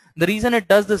 Okay, the reason it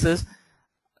does this is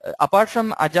apart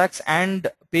from Ajax and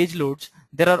page loads,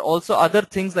 there are also other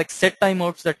things like set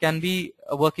timeouts that can be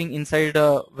working inside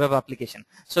a web application.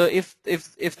 So if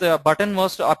the button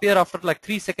was to appear after like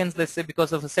 3 seconds, let's say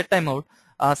because of a set timeout,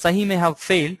 Sahi may have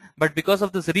failed, but because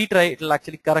of this retry, it will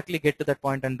actually correctly get to that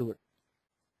point and do it.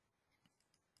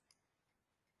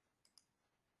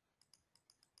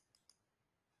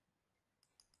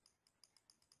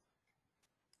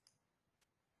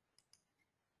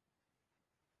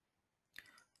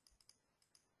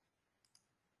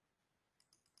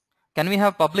 Can we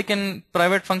have public and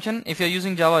private function? If you're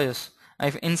using Java, yes.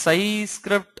 If in Sahi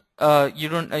script, you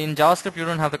don't, in JavaScript you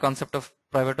don't have the concept of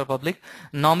private or public.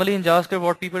 Normally in JavaScript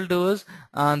what people do is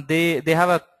they have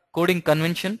a coding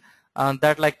convention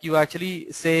that like you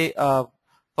actually say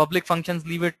public functions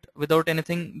leave it without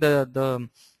anything. The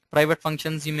private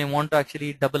functions you may want to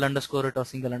actually double underscore it or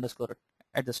single underscore it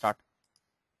at the start.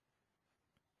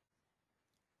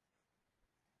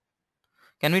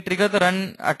 Can we trigger the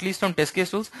run at least from test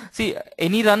case tools? See,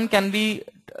 any run can be,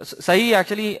 Sahi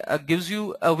actually gives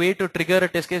you a way to trigger a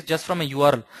test case just from a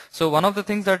URL. So one of the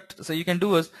things that you can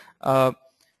do is, there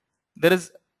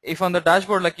is, if on the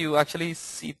dashboard, like you actually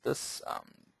see this,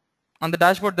 on the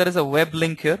dashboard there is a web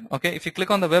link here, okay? If you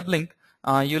click on the web link,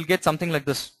 you'll get something like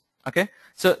this, okay?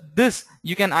 So this,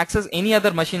 you can access any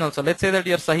other machine also. Let's say that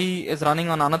your Sahi is running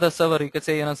on another server, you could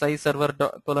say, Sahi server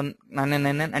colon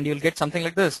 9999, and you'll get something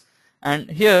like this.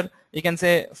 And here you can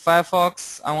say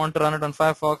Firefox, I want to run it on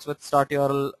Firefox with start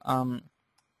URL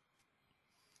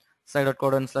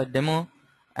site.code/demo,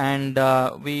 and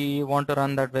we want to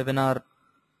run that webinar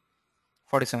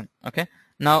 47. Okay,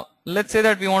 now let's say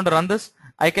that we want to run this.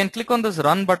 I can click on this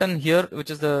run button here, which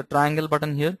is the triangle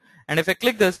button here, and if I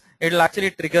click this, it will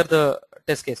actually trigger the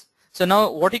test case. So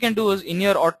now what you can do is in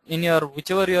your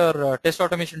whichever your test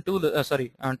automation tool,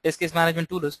 test case management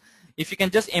tool is, if you can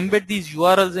just embed these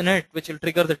URLs in it, which will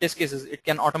trigger the test cases, it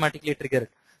can automatically trigger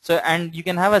it. So, and you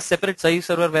can have a separate Sahi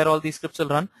server where all these scripts will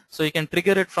run. So you can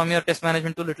trigger it from your test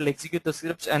management tool. It will execute the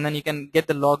scripts, and then you can get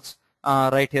the logs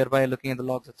right here by looking at the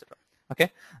logs, etc.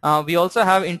 Okay. We also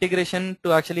have integration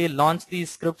to actually launch these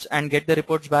scripts and get the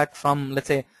reports back from, let's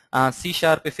say, C#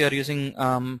 if you're using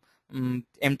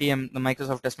MTM, the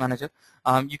Microsoft Test Manager.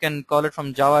 You can call it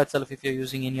from Java itself if you're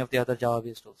using any of the other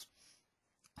Java-based tools.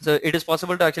 So it is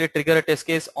possible to actually trigger a test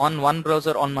case on one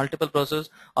browser, on multiple browsers,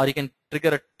 or you can trigger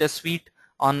a test suite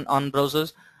on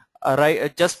browsers,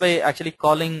 just by actually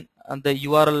calling the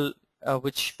URL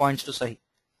which points to Sahi.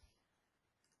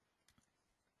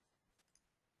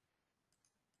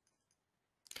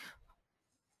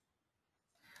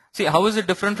 See, how is it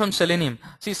different from Selenium?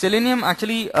 See, Selenium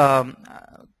actually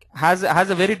has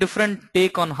a very different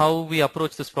take on how we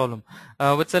approach this problem.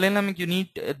 With Selenium, you need,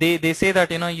 they say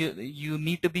that you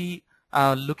need to be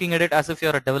looking at it as if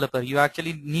you're a developer. You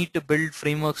actually need to build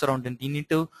frameworks around it. You need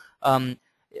to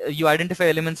you identify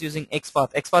elements using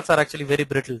XPath. XPaths are actually very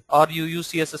brittle, or you use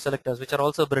CSS selectors, which are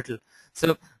also brittle.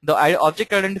 So the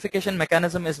object identification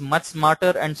mechanism is much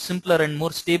smarter and simpler and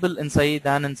more stable in Sahi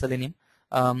than in Selenium.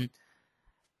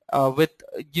 With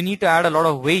you need to add a lot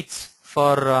of weights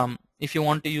for if you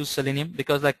want to use Selenium,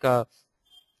 because like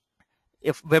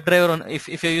if WebDriver,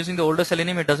 if you're using the older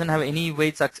Selenium, it doesn't have any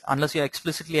weights unless you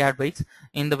explicitly add weights.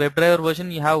 In the WebDriver version,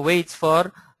 you have weights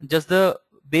for just the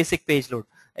basic page load.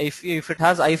 If it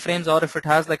has iframes or if it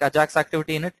has like Ajax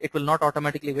activity in it, it will not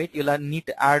automatically wait. You'll need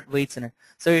to add weights in it.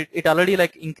 So it already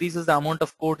like increases the amount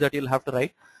of code that you'll have to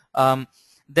write.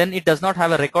 Then it does not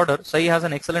have a recorder. Sahi has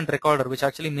an excellent recorder which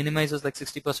actually minimizes like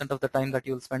 60% of the time that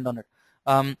you'll spend on it.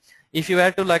 If you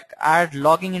were to like add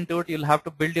logging into it, you'll have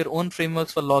to build your own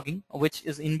frameworks for logging, which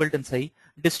is inbuilt in Sahi.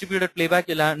 Distributed playback,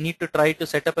 you'll need to try to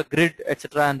set up a grid,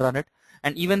 etc., and run it.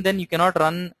 And even then, you cannot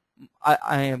run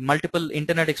multiple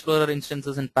Internet Explorer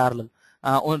instances in parallel.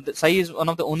 Sahi is one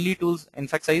of the only tools. In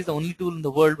fact, Sahi is the only tool in the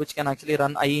world which can actually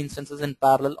run IE instances in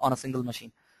parallel on a single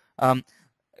machine.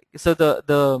 So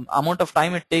the amount of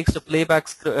time it takes to play back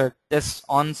tests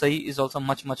on Sahi is also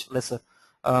much lesser.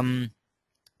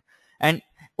 And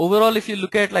overall, if you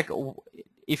look at like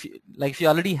if you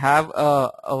already have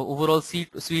a overall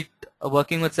suite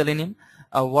working with Selenium,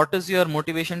 what is your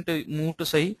motivation to move to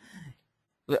Sahi?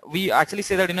 We actually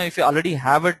say that if you already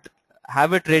have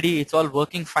it ready, it's all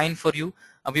working fine for you.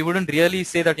 We wouldn't really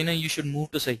say that you should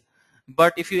move to Sahi.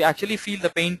 But if you actually feel the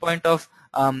pain point of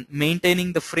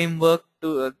maintaining the framework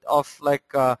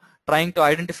trying to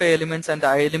identify elements, and the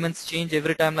elements change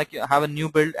every time, like you have a new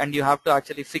build and you have to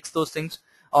actually fix those things,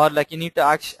 or like you need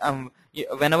to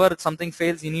whenever something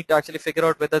fails, you need to actually figure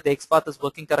out whether the XPath is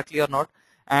working correctly or not.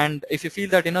 And if you feel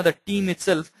that the team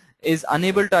itself is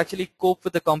unable to actually cope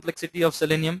with the complexity of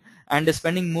Selenium and is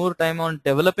spending more time on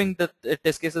developing the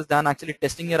test cases than actually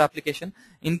testing your application,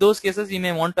 in those cases you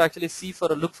may want to actually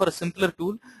look for a simpler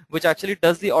tool which actually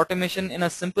does the automation in a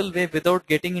simple way without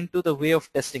getting into the way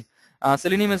of testing.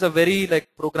 Selenium is a very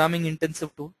programming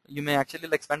intensive tool. You may actually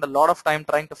spend a lot of time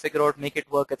trying to figure out, make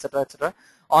it work, etc.,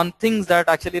 on things that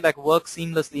actually work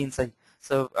seamlessly inside.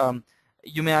 So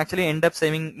you may actually end up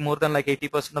saving more than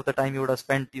 80% of the time you would have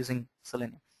spent using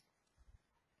Selenium.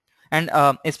 And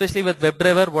especially with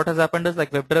WebDriver, what has happened is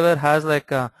WebDriver has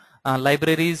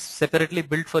libraries separately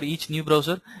built for each new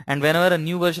browser, and whenever a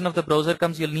new version of the browser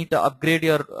comes, you'll need to upgrade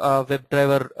your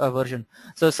WebDriver version.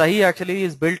 So Sahi actually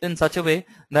is built in such a way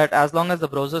that as long as the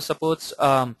browser supports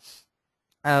a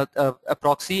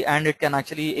proxy and it can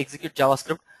actually execute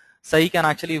JavaScript, Sahi can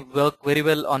actually work very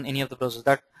well on any of the browsers.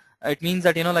 That it means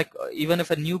that like even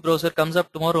if a new browser comes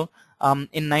up tomorrow,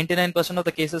 in 99% of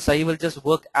the cases Sahi will just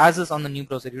work as is on the new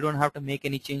browser. You don't have to make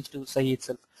any change to Sahi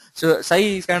itself. So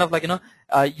Sahi is kind of like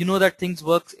that things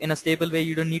works in a stable way.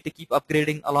 You don't need to keep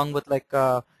upgrading along with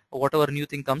whatever new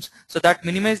thing comes. So that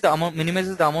minimizes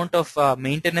the amount of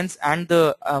maintenance and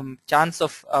the chance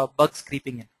of bugs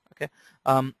creeping in. Okay.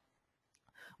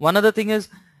 One other thing is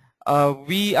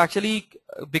we actually,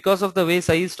 because of the way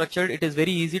Sahi is structured, it is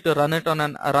very easy to run it on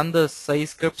run the Sahi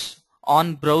scripts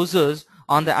on browsers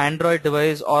on the Android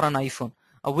device or an iPhone,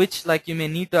 which you may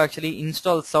need to actually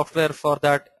install software for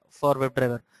that for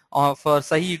WebDriver. For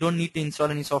Sahi, you don't need to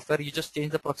install any software. You just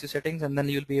change the proxy settings and then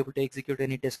you'll be able to execute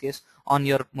any test case on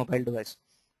your mobile device.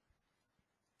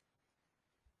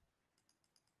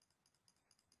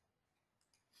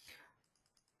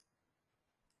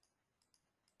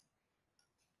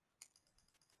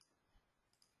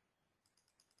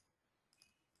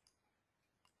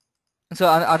 So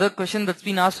other question that's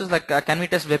been asked is can we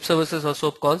test web services or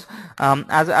SOAP calls?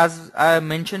 As I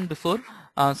mentioned before,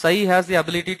 Sahi has the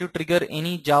ability to trigger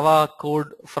any Java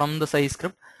code from the Sahi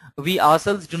script. We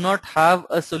ourselves do not have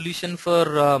a solution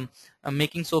for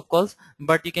making SOAP calls,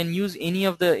 but you can use any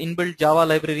of the inbuilt Java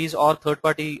libraries or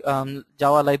third-party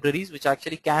Java libraries which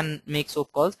actually can make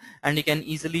SOAP calls, and you can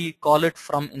easily call it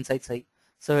from inside Sahi.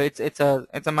 So it's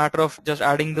a matter of just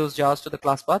adding those jars to the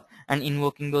class path and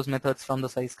invoking those methods from the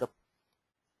Sahi script.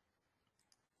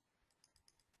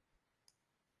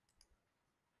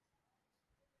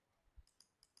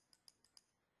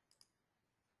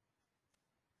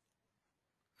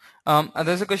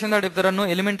 There's a question that if there are no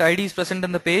element IDs present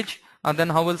in the page, then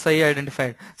how will Sahi identify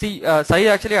it? See, Sahi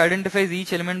actually identifies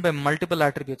each element by multiple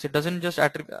attributes. It doesn't just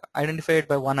identify it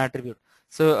by one attribute.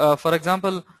 So, for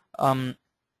example,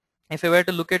 if I were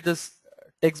to look at this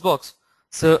text box,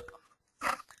 so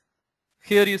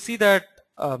here you see that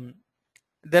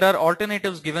there are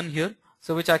alternatives given here,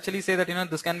 so which actually say that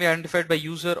this can be identified by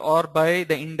user or by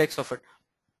the index of it.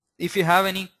 If you have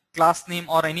any class name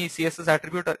or any CSS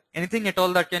attribute or anything at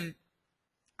all that can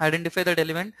identify that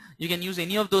element, you can use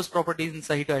any of those properties in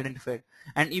Sahi to identify it.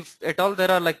 And if at all there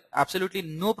are absolutely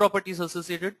no properties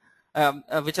associated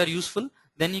which are useful,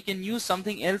 then you can use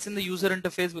something else in the user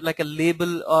interface like a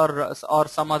label or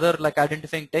some other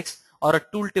identifying text or a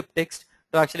tooltip text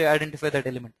to actually identify that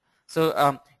element.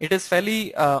 So it is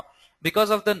fairly because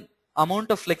of the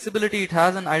amount of flexibility it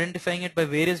has in identifying it by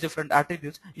various different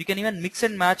attributes, you can even mix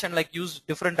and match and use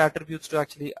different attributes to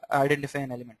actually identify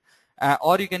an element.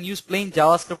 Or you can use plain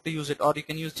JavaScript to use it, or you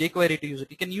can use jQuery to use it.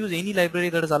 You can use any library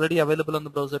that is already available on the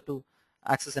browser to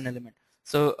access an element.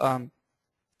 So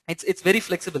it's very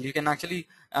flexible. You can actually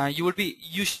you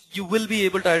will be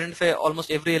able to identify almost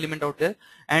every element out there.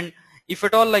 And if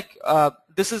at all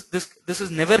this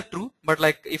is never true, but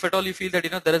if at all you feel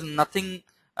that there is nothing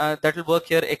that will work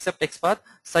here except XPath,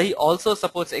 Sahi also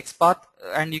supports XPath,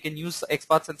 and you can use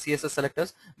XPaths and CSS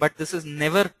selectors, but this is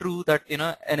never true that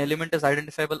an element is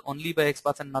identifiable only by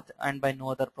XPaths and by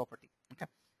no other property. Okay.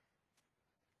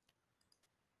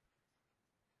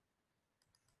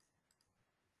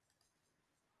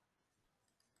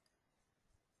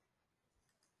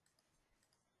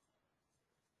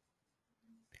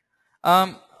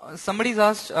 Somebody's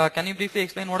asked, can you briefly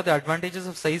explain what are the advantages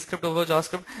of Sahi script over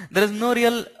JavaScript? There is no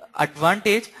real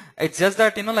advantage. It's just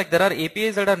that there are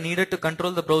APIs that are needed to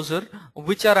control the browser,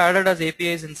 which are added as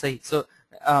APIs in Sahi. So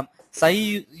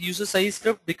Sahi uses Sahi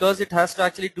script because it has to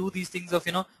actually do these things of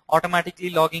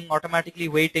automatically logging, automatically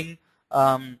waiting,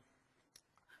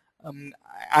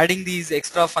 adding these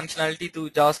extra functionality to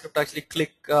JavaScript to actually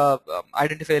click,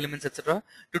 identify elements, etc.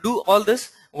 To do all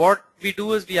this, what we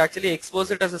do is we actually expose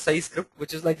it as a Sahi script,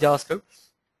 which is like JavaScript,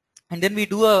 and then we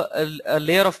do a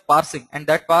layer of parsing, and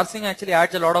that parsing actually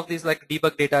adds a lot of these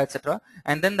debug data, etc.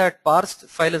 And then that parsed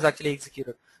file is actually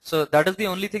executed. So that is the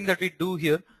only thing that we do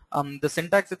here. The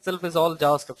syntax itself is all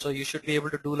JavaScript, so you should be able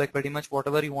to do pretty much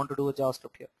whatever you want to do with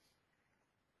JavaScript here.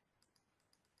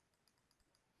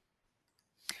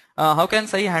 How can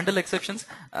Sahi handle exceptions?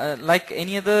 Like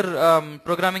any other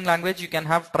programming language, you can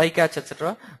have try catch,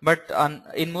 etc. But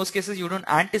in most cases, you don't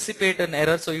anticipate an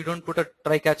error, so you don't put a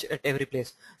try catch at every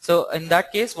place. So in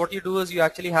that case, what you do is you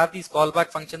actually have these callback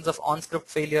functions of on-script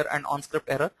failure and on-script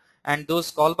error. And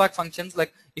those callback functions,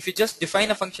 if you just define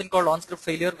a function called on-script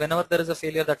failure, whenever there is a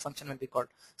failure, that function will be called.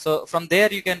 So from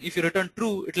there, you can, if you return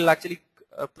true, it will actually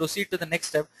proceed to the next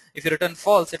step. If you return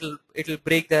false, it'll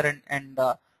break there and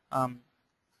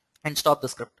stop the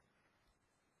script.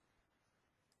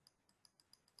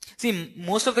 See,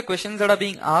 most of the questions that are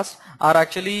being asked are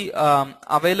actually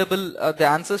available, the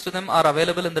answers to them are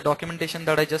available in the documentation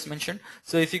that I just mentioned.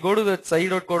 So if you go to the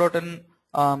sahi.co.in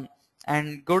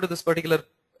and go to this particular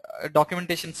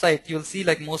documentation site, you'll see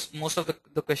like most of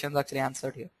the questions actually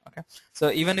answered here. Okay, so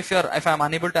even if I'm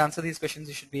unable to answer these questions,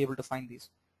 you should be able to find these.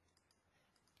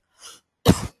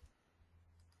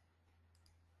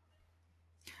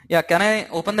 Yeah, can I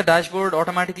open the dashboard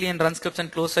automatically and run scripts and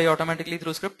close Sahi automatically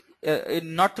through script?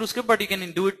 Not through script, but you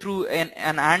can do it through an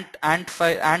ant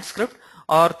script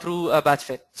or through a batch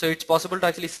file. So it's possible to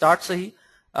actually start Sahi,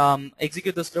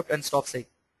 execute the script, and stop Sahi.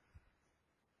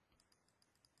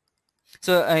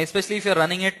 So especially if you're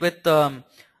running it with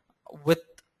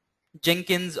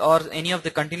Jenkins or any of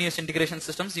the continuous integration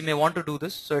systems, you may want to do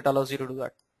this. So it allows you to do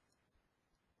that.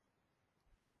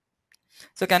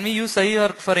 So can we use Sahi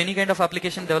or for any kind of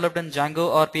application developed in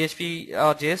Django or PHP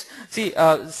or JS? See,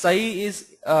 Sahi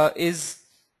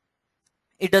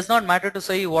it does not matter to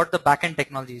Sahi what the backend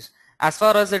technology is. As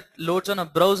far as it loads on a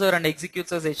browser and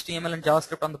executes as HTML and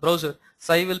JavaScript on the browser,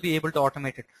 Sahi will be able to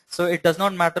automate it. So it does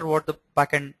not matter what the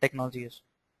backend technology is.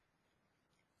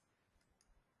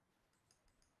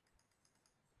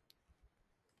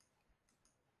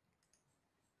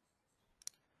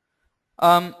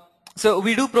 So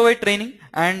we do provide training,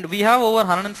 and we have over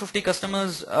 150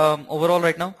 customers overall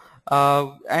right now,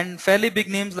 and fairly big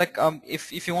names. Like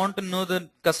if you want to know the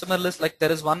customer list, like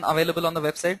there is one available on the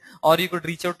website, or you could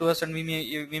reach out to us, and we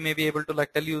may be able to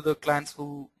like tell you the clients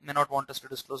who may not want us to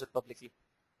disclose it publicly.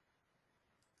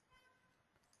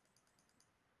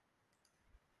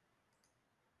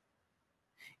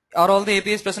 Are all the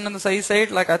APIs present on the Sahi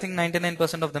side? Like I think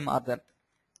 99% of them are there.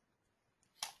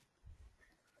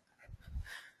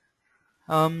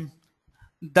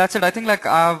 That's it. I think like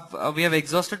we have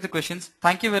exhausted the questions.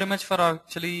 Thank you very much for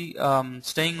actually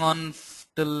staying on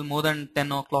till more than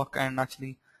 10 o'clock and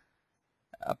actually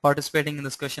participating in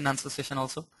this question answer session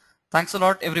also. Thanks a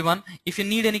lot, everyone. If you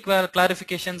need any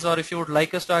clarifications, or if you would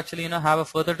like us to actually have a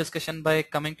further discussion by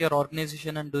coming to your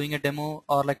organization and doing a demo,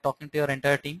 or like talking to your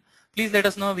entire team, please let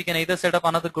us know. We can either set up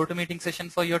another GoToMeeting session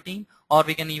for your team, or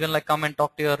we can even like come and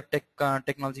talk to your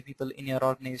technology people in your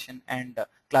organization and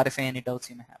clarify any doubts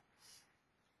you may have.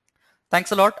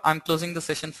 Thanks a lot. I'm closing the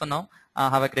session for now.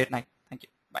 Have a great night.